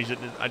just changed it.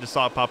 I just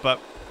saw it pop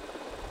up.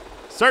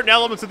 Certain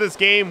elements of this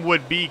game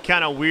would be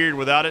kind of weird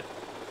without it.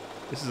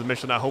 This is a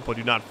mission I hope I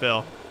do not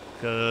fail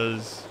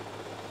because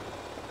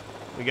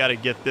we got to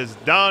get this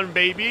done,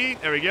 baby.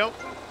 There we go. All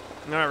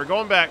right, we're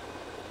going back.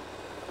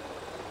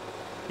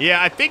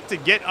 Yeah, I think to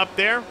get up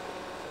there,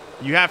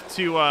 you have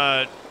to...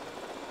 Yeah,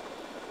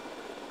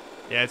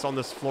 it's on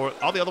this floor.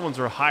 All the other ones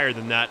are higher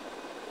than that.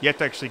 You have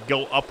to actually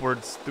go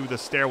upwards through the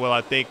stairwell,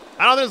 I think.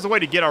 I don't know if there's a way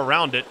to get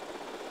around it.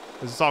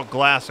 Because it's all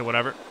glass or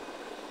whatever.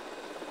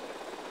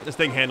 This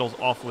thing handles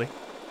awfully.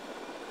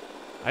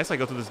 I guess I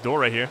go through this door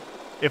right here.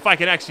 If I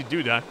can actually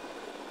do that.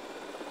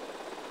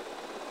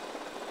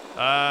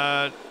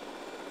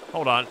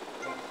 Hold on.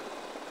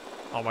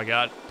 Oh my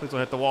God. Please don't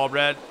hit the wall,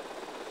 Brad.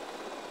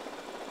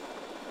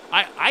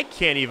 I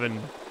can't even...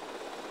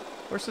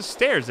 Where's the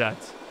stairs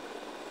at?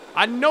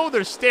 I know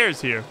there's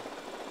stairs here.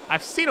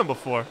 I've seen them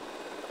before.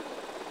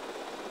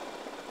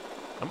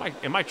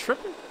 Am I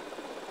tripping?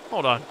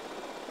 Hold on.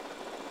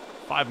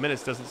 5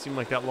 minutes doesn't seem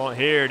like that long.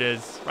 Here it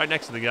is. Right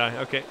next to the guy.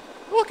 Okay.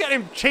 Look at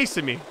him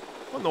chasing me.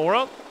 What in the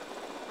world?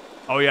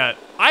 Oh, yeah.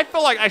 I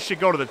feel like I should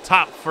go to the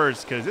top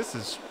first because this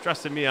is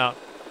stressing me out.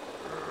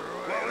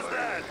 What was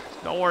that?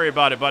 Don't worry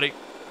about it, buddy.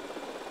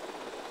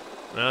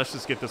 Now, let's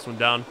just get this one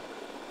down.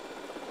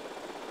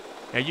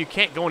 And you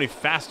can't go any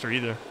faster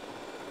either.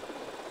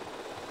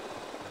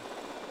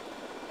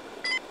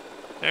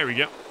 There we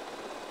go.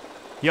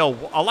 Yo,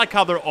 I like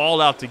how they're all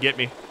out to get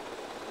me.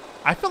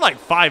 I feel like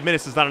 5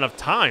 minutes is not enough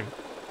time.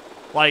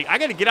 Like, I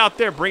gotta get out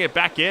there, bring it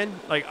back in.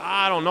 Like,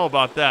 I don't know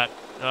about that.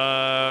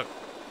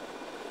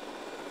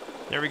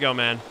 There we go,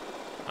 man.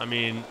 I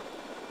mean,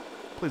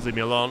 please leave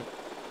me alone.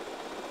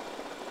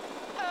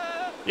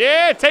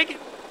 Yeah, take it.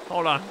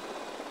 Hold on.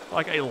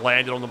 Like I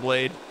landed on the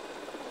blade.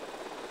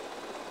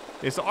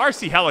 It's an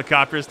RC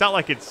helicopter. It's not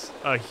like it's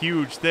a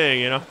huge thing,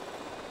 you know?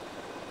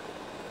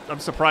 I'm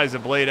surprised the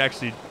blade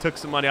actually took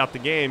some money out the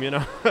game, you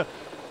know?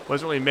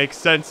 Doesn't really make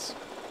sense.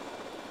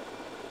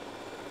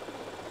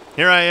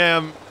 Here I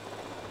am.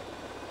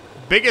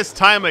 Biggest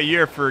time of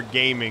year for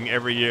gaming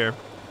every year.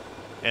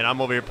 And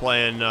I'm over here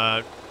playing,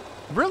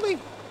 really?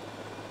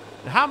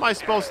 How am I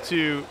supposed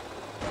to...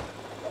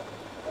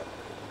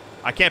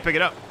 I can't pick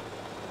it up.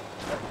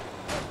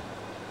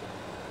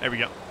 There we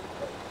go.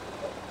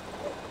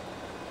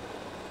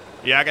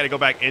 Yeah, I gotta go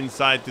back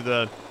inside through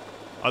the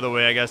other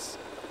way, I guess.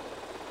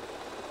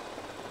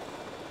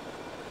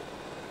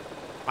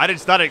 I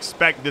did not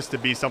expect this to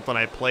be something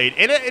I played.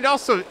 And it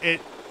also,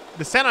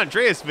 the San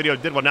Andreas video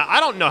did well. Now, I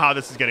don't know how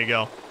this is going to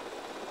go.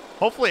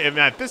 Hopefully,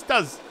 if this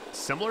does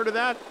similar to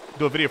that,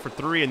 do a video for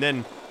 3, and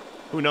then,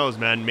 who knows,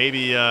 man.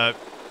 Maybe they're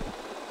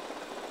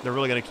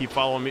really going to keep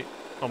following me.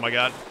 Oh, my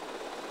God.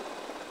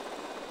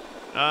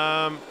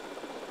 Gotta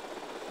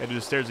do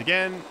the stairs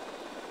again.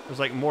 There's,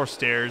 like, more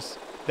stairs.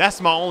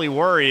 That's my only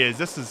worry is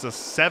this is a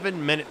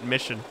 7-minute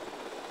mission.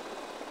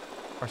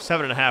 Or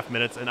 7.5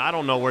 minutes, and I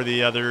don't know where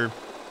the other...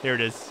 Here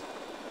it is.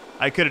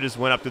 I could have just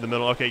went up through the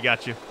middle. Okay,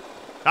 got you.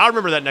 I'll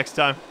remember that next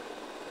time.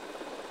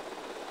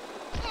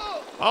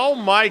 Oh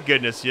my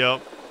goodness, yo.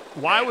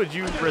 Why would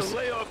you risk...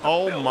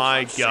 Oh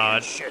my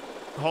God.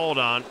 Hold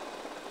on.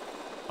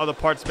 Other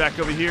parts back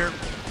over here.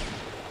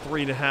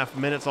 3.5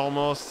 minutes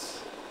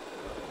almost.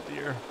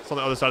 Dear. It's on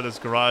the other side of this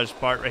garage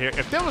part right here.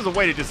 If there was a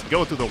way to just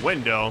go through the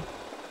window,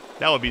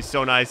 that would be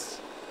so nice.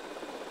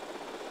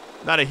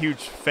 Not a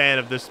huge fan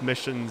of this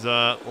mission's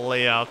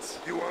layouts.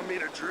 You want me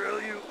to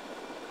drill you?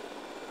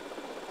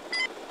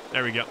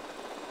 There we go.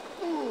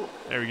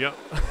 There we go.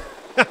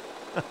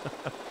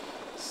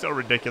 So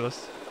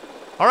ridiculous.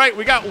 All right,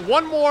 we got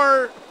one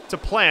more to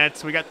plant.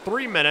 So we got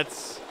 3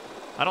 minutes.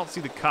 I don't see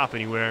the cop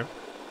anywhere.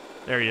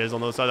 There he is on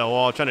the other side of the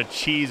wall, trying to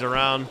cheese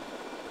around.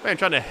 Man,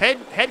 trying to head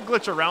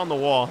glitch around the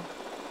wall.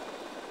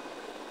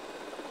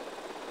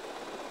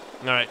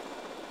 All right.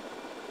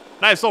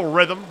 Nice little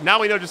rhythm. Now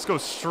we know just go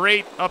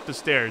straight up the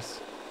stairs.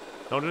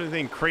 Don't do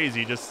anything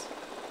crazy. Just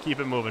keep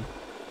it moving.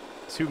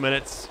 2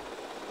 minutes.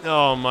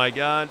 Oh, my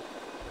God.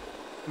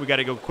 We got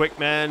to go quick,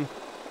 man.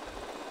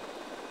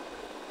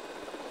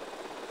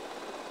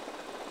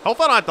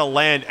 Hopefully I don't have to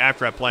land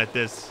after I plant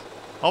this.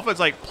 Hopefully it's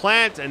like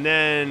plant and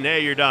then,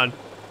 hey, you're done.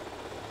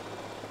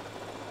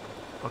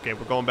 Okay,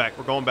 we're going back.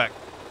 We're going back.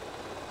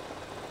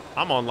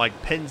 I'm on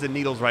like pins and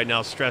needles right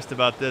now, stressed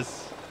about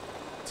this.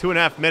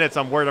 2.5 minutes,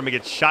 I'm worried I'm going to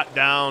get shot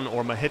down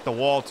or I'm going to hit the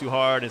wall too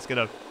hard. It's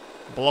going to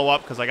blow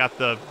up because I got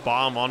the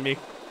bomb on me.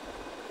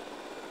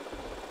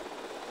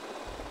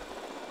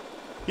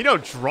 You know,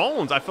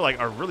 drones, I feel like,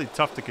 are really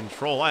tough to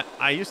control.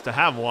 I used to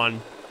have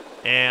one,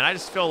 and I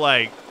just feel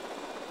like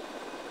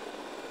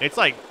it's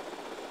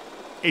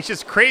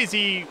just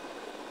crazy.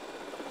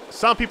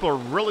 Some people are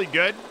really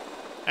good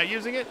at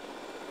using it.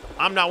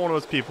 I'm not one of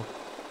those people.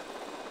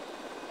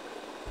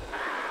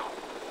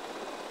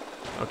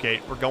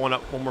 Okay, we're going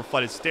up one more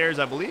flight of stairs,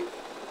 I believe.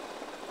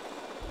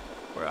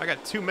 I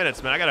got 2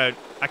 minutes, man.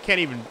 I can't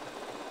even.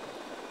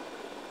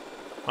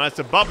 Oh, it's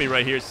above me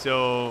right here,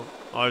 so.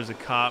 Oh, there's a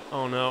cop.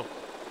 Oh, no.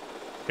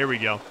 Here we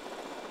go.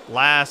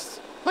 Last.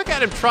 Look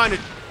at him trying to.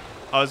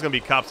 Oh, there's going to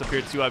be cops up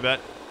here, too, I bet.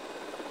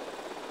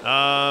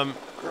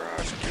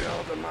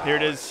 Here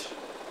it is.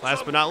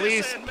 Last but not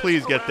least,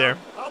 please get there.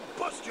 I'll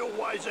bust your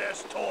wise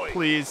ass toy.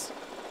 Please.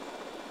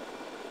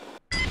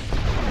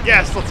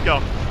 Yes, let's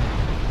go.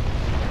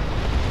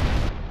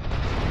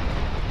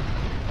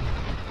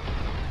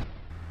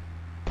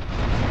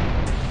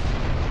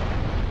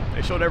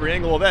 They showed every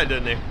angle of that,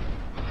 didn't they?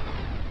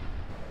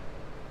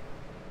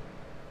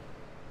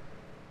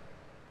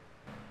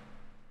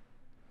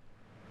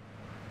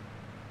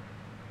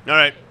 All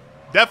right.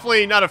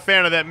 Definitely not a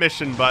fan of that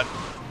mission, but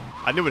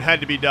I knew it had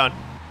to be done.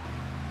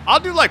 I'll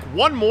do like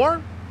one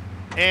more,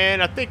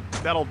 and I think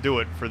that'll do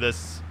it for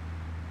this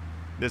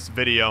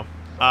video.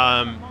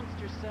 Had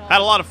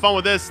a lot of fun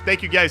with this.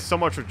 Thank you guys so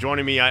much for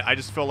joining me. I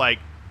just feel like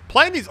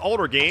playing these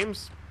older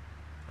games,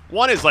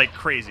 one is like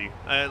crazy.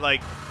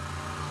 Like,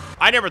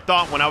 I never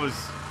thought when I was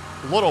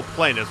little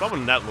playing this. I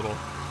wasn't that little.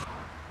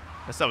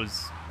 I guess I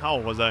was, how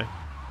old was I?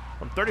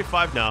 I'm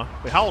 35 now.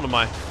 Wait, how old am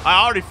I?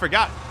 I already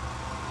forgot.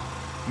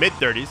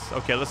 Mid-30s.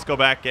 Okay, let's go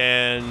back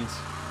and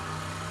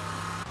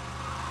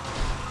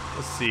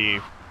let's see.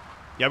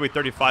 Yeah, I'll be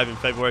 35 in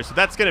February. So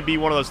that's going to be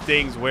one of those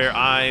things where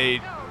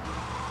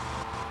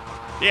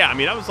yeah, I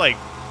mean, I was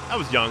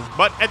young.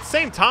 But at the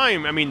same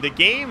time, I mean, the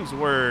games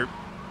were,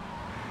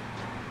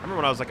 I remember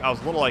when I was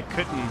little,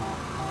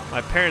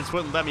 my parents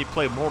wouldn't let me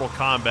play Mortal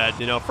Kombat,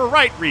 you know, for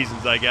right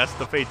reasons, I guess,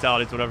 the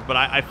fatalities, whatever. But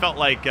I felt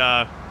like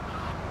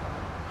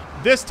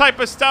this type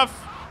of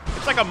stuff,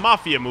 it's like a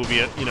mafia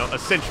movie, you know,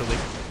 essentially.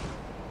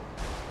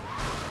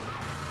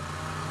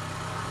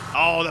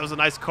 Oh, that was a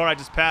nice car I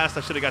just passed.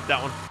 I should have got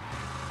that one.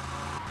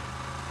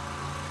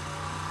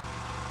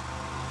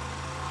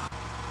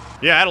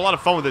 Yeah, I had a lot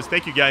of fun with this.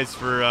 Thank you guys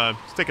for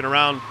sticking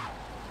around.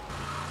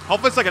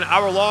 Hopefully it's like an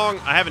hour long.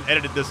 I haven't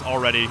edited this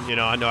already. You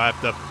know, I know I have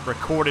to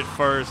record it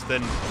first.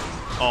 And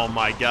oh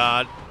my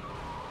God.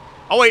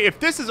 Oh wait, if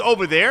this is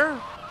over there,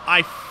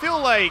 I feel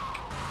like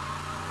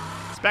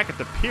it's back at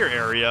the pier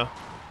area.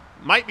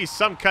 Might be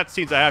some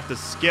cutscenes I have to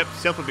skip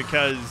simply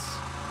because.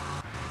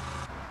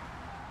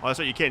 Oh, that's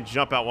right. You can't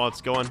jump out while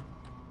it's going.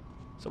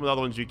 Some of the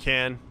other ones you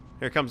can.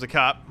 Here comes the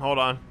cop. Hold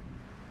on.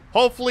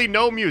 Hopefully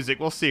no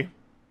music. We'll see.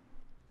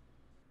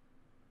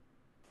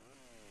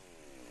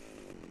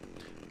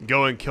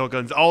 Go and kill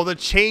guns. Oh, the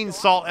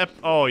chainsaw.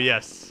 Oh,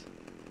 yes.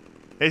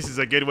 This is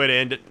a good way to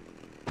end it.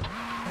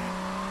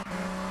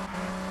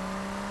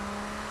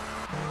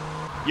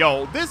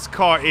 Yo, this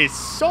car is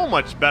so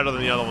much better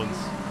than the other ones.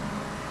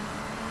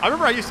 I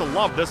remember I used to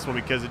love this one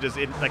because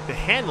like the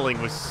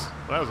handling was,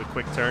 well, that was a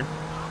quick turn.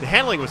 The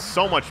handling was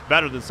so much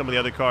better than some of the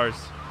other cars.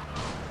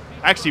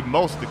 Actually,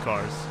 most of the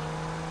cars.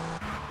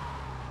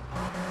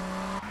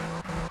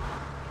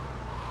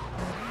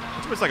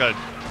 It's like a,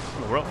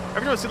 in the world.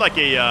 Every time I see like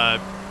a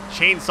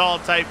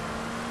chainsaw type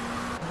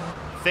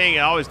thing,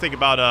 I always think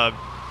about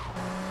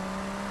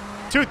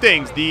two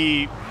things: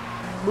 the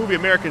movie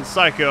American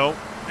Psycho,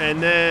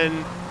 and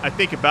then I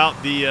think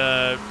about the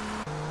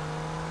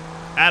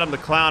Adam the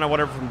Clown or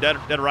whatever from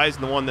Dead Rising,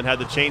 the one that had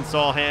the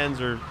chainsaw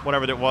hands or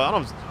whatever that was. I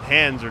don't know if it was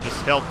hands or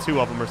just held two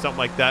of them or something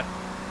like that.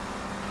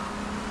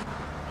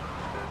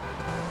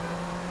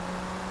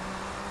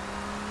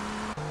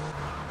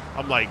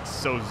 I'm like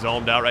so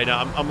zoned out right now.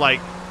 I'm like,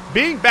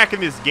 being back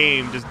in this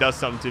game just does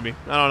something to me.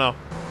 I don't know.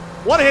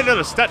 Want to hit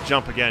another step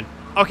jump again.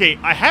 Okay,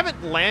 I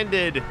haven't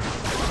landed.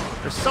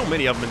 There's so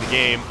many of them in the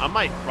game. I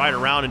might ride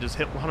around and just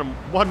hit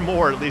one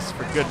more at least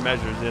for good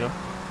measures, you know.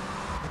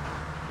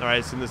 All right,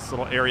 it's in this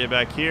little area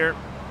back here.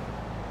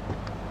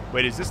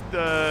 Wait, is this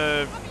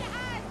the...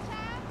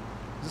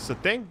 Is this a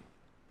thing?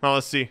 Oh,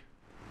 let's see.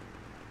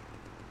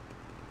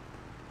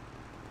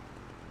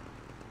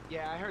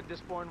 Yeah, I heard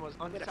this born was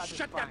unsatisfied.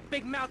 Shut that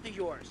big mouth of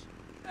yours.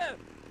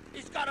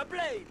 He's got a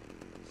blade.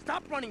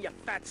 Stop running, you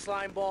fat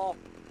slime ball.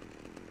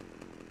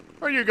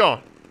 Where are you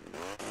going?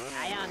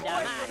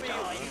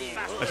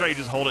 That's right, you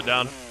just hold it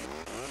down.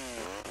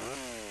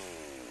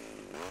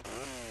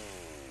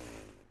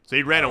 So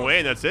he ran away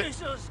and that's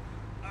it?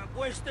 I've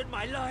wasted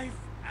my life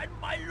and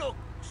my looks.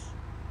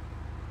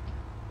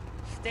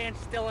 Stand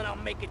still and I'll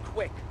make it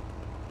quick.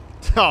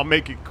 I'll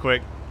make it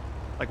quick.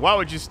 Like, why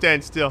would you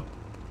stand still?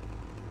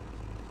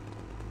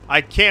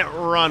 I can't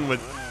run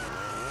with...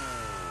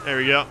 There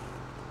we go.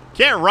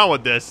 Can't run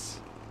with this.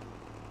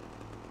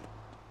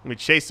 Let me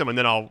chase him and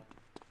then I'll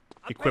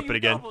equip it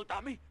again.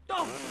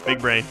 Double. Big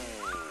brain.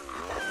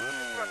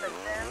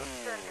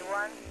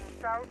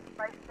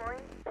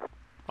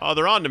 Oh,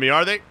 they're on to me,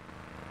 are they?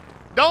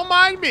 Don't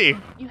mind me.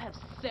 You have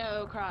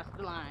so crossed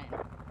the line.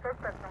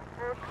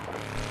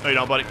 Oh, you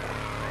know, buddy.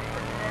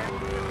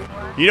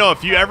 You know,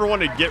 if you ever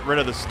want to get rid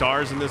of the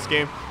stars in this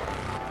game,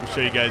 I'll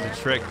show you guys a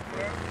trick.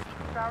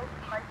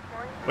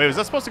 Wait, was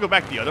that supposed to go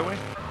back the other way?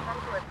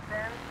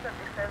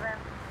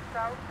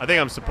 I think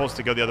I'm supposed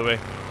to go the other way.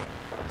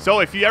 So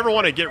if you ever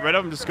want to get rid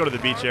of them, just go to the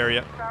beach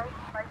area.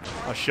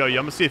 I'll show you.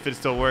 I'm gonna see if it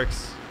still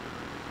works.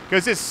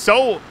 Because it's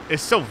so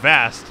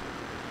vast,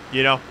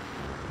 you know.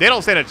 They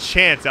don't stand a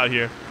chance out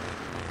here.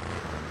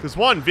 Because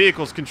one,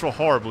 vehicles control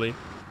horribly.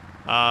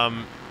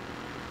 I'll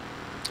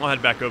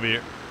head back over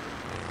here.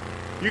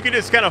 You can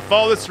just kind of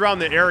follow this around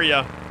the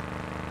area.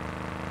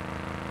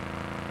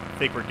 I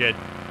think we're good.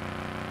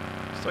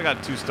 Still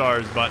got 2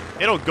 stars, but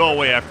it'll go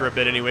away after a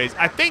bit anyways.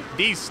 I think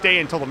these stay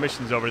until the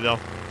mission's over, though.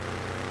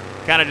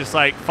 Kind of just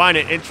like find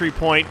an entry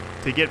point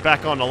to get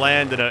back on the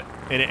land in an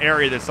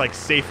area that's like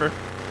safer.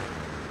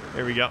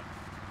 There we go.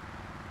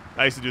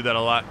 I used to do that a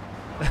lot.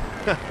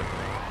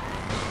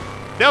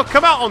 They'll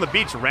come out on the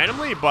beach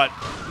randomly, but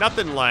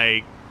nothing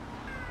like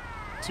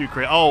too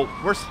crazy. Oh,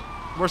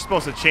 we're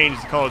supposed to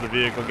change the color of the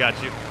vehicle.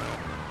 Got you.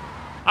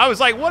 I was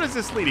like, what is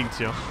this leading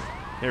to?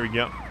 There we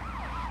go.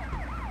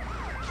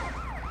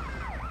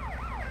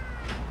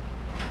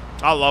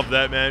 I love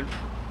that, man.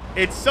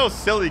 It's so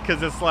silly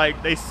because it's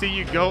like they see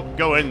you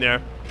go in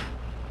there.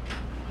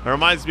 It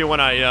reminds me when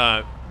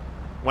I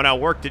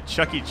worked at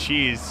Chuck E.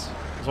 Cheese.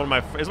 It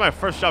was my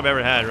first job I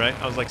ever had, right?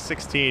 I was like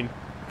 16.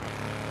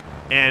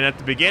 And at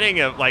the beginning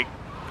of, like,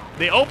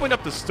 they opened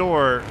up the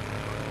store.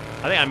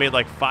 I think I made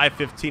like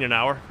 $5.15 an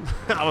hour.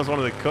 I was one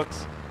of the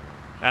cooks.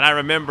 And I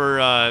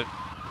remember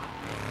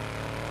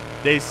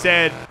they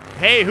said,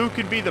 hey, who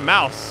could be the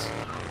mouse?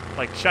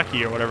 Like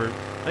Chucky or whatever.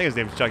 I think his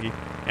name's Chucky.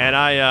 And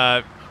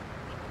I'd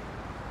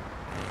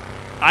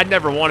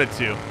never wanted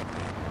to.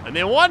 And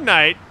then one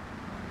night,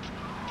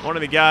 one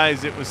of the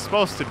guys it was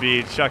supposed to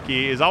be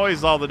Chucky is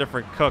always all the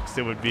different cooks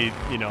it would be,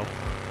 you know.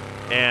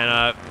 And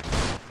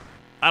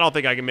I don't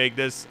think I can make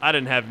this. I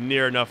didn't have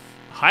near enough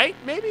height,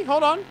 maybe?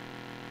 Hold on.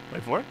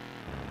 Wait for it.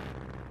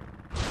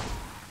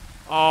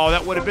 Oh,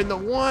 that would have been the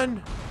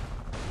one.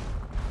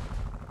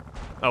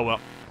 Oh, well.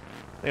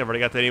 I think I've already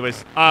got that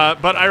anyways.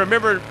 But I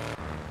remember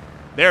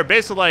they were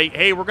basically like,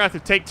 hey, we're going to have to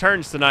take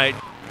turns tonight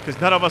because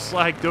none of us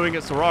like doing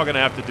it, so we're all going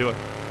to have to do it.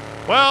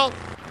 Well,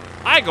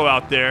 I go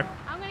out there.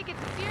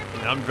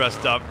 And I'm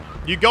dressed up.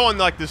 You go in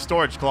like the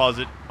storage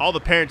closet. All the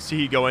parents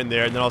see you go in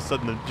there, and then all of a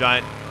sudden the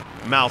giant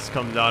mouse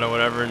comes out or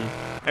whatever, and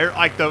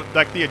like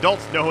the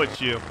adults know it's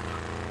you.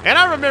 And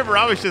I remember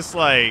I was just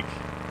like,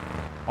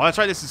 oh, that's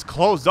right, this is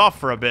closed off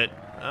for a bit.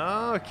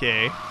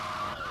 Okay.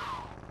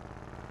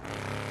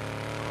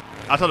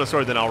 I'll tell the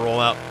story, then I'll roll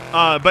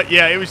out. But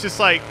yeah, it was just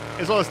like,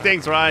 it's one of those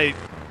things where I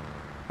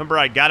remember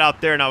I got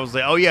out there and I was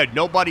like, oh yeah,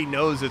 nobody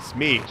knows it's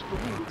me.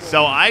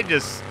 So I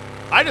just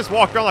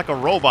walked around like a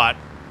robot.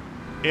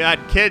 I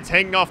had kids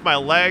hanging off my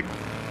leg.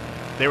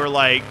 They were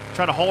like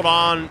trying to hold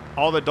on.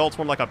 All the adults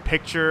wanted like a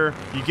picture.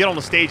 You get on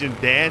the stage and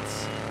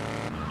dance.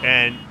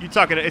 And you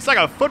talking, it's like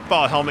a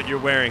football helmet you're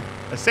wearing,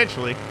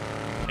 essentially.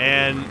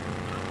 And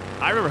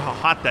I remember how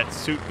hot that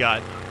suit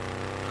got.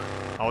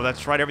 Oh,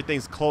 that's right.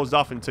 Everything's closed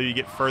off until you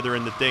get further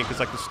in the thing. Because,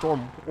 like, the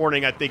storm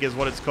warning, I think, is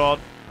what it's called.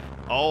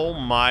 Oh,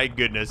 my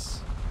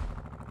goodness.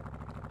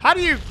 How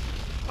do you...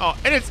 Oh,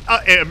 and it's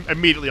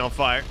immediately on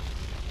fire.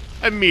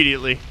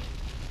 Immediately.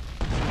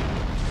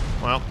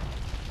 Well,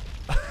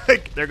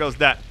 there goes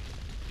that.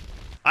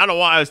 I don't know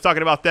why I was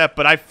talking about that,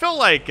 but I feel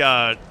like...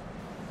 oh,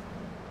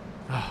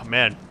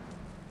 man.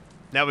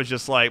 That was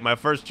just, like, my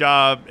first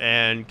job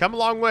and come a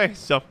long way,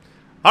 so...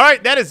 All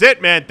right, that is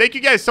it, man. Thank you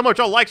guys so much.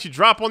 All likes you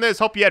drop on this.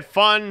 Hope you had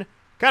fun.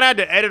 Kind of had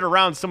to edit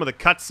around some of the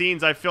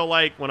cutscenes, I feel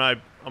like, when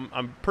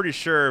I'm pretty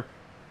sure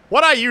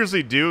what I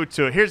usually do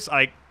to... Here's,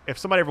 like, if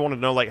somebody ever wanted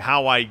to know, like,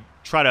 how I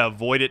try to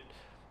avoid it.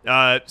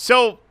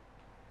 So,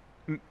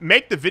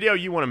 make the video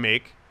you want to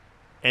make,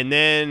 and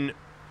then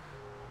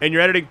in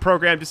your editing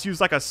program, just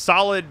use, like, a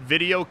solid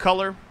video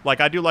color.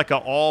 Like, I do, like, a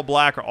all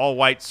black or all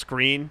white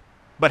screen,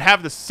 but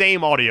have the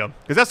same audio.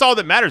 Because that's all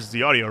that matters is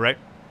the audio, right?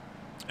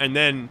 And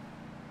then...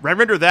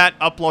 render that,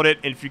 upload it,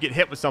 and if you get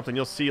hit with something,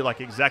 you'll see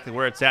like exactly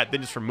where it's at. Then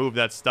just remove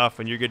that stuff,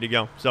 and you're good to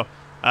go. So,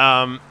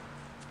 but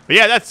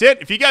yeah, that's it.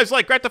 If you guys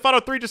like Grand Theft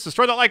Auto 3, just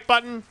destroy that like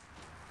button.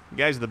 You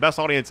guys are the best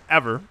audience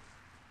ever.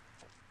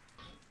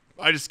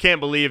 I just can't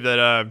believe that.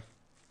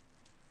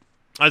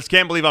 I just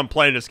can't believe I'm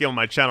playing this game on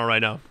my channel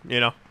right now.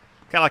 You know,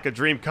 kind of like a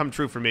dream come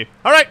true for me.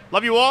 All right,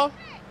 love you all.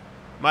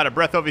 I'm out of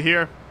breath over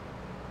here.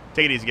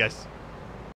 Take it easy, guys.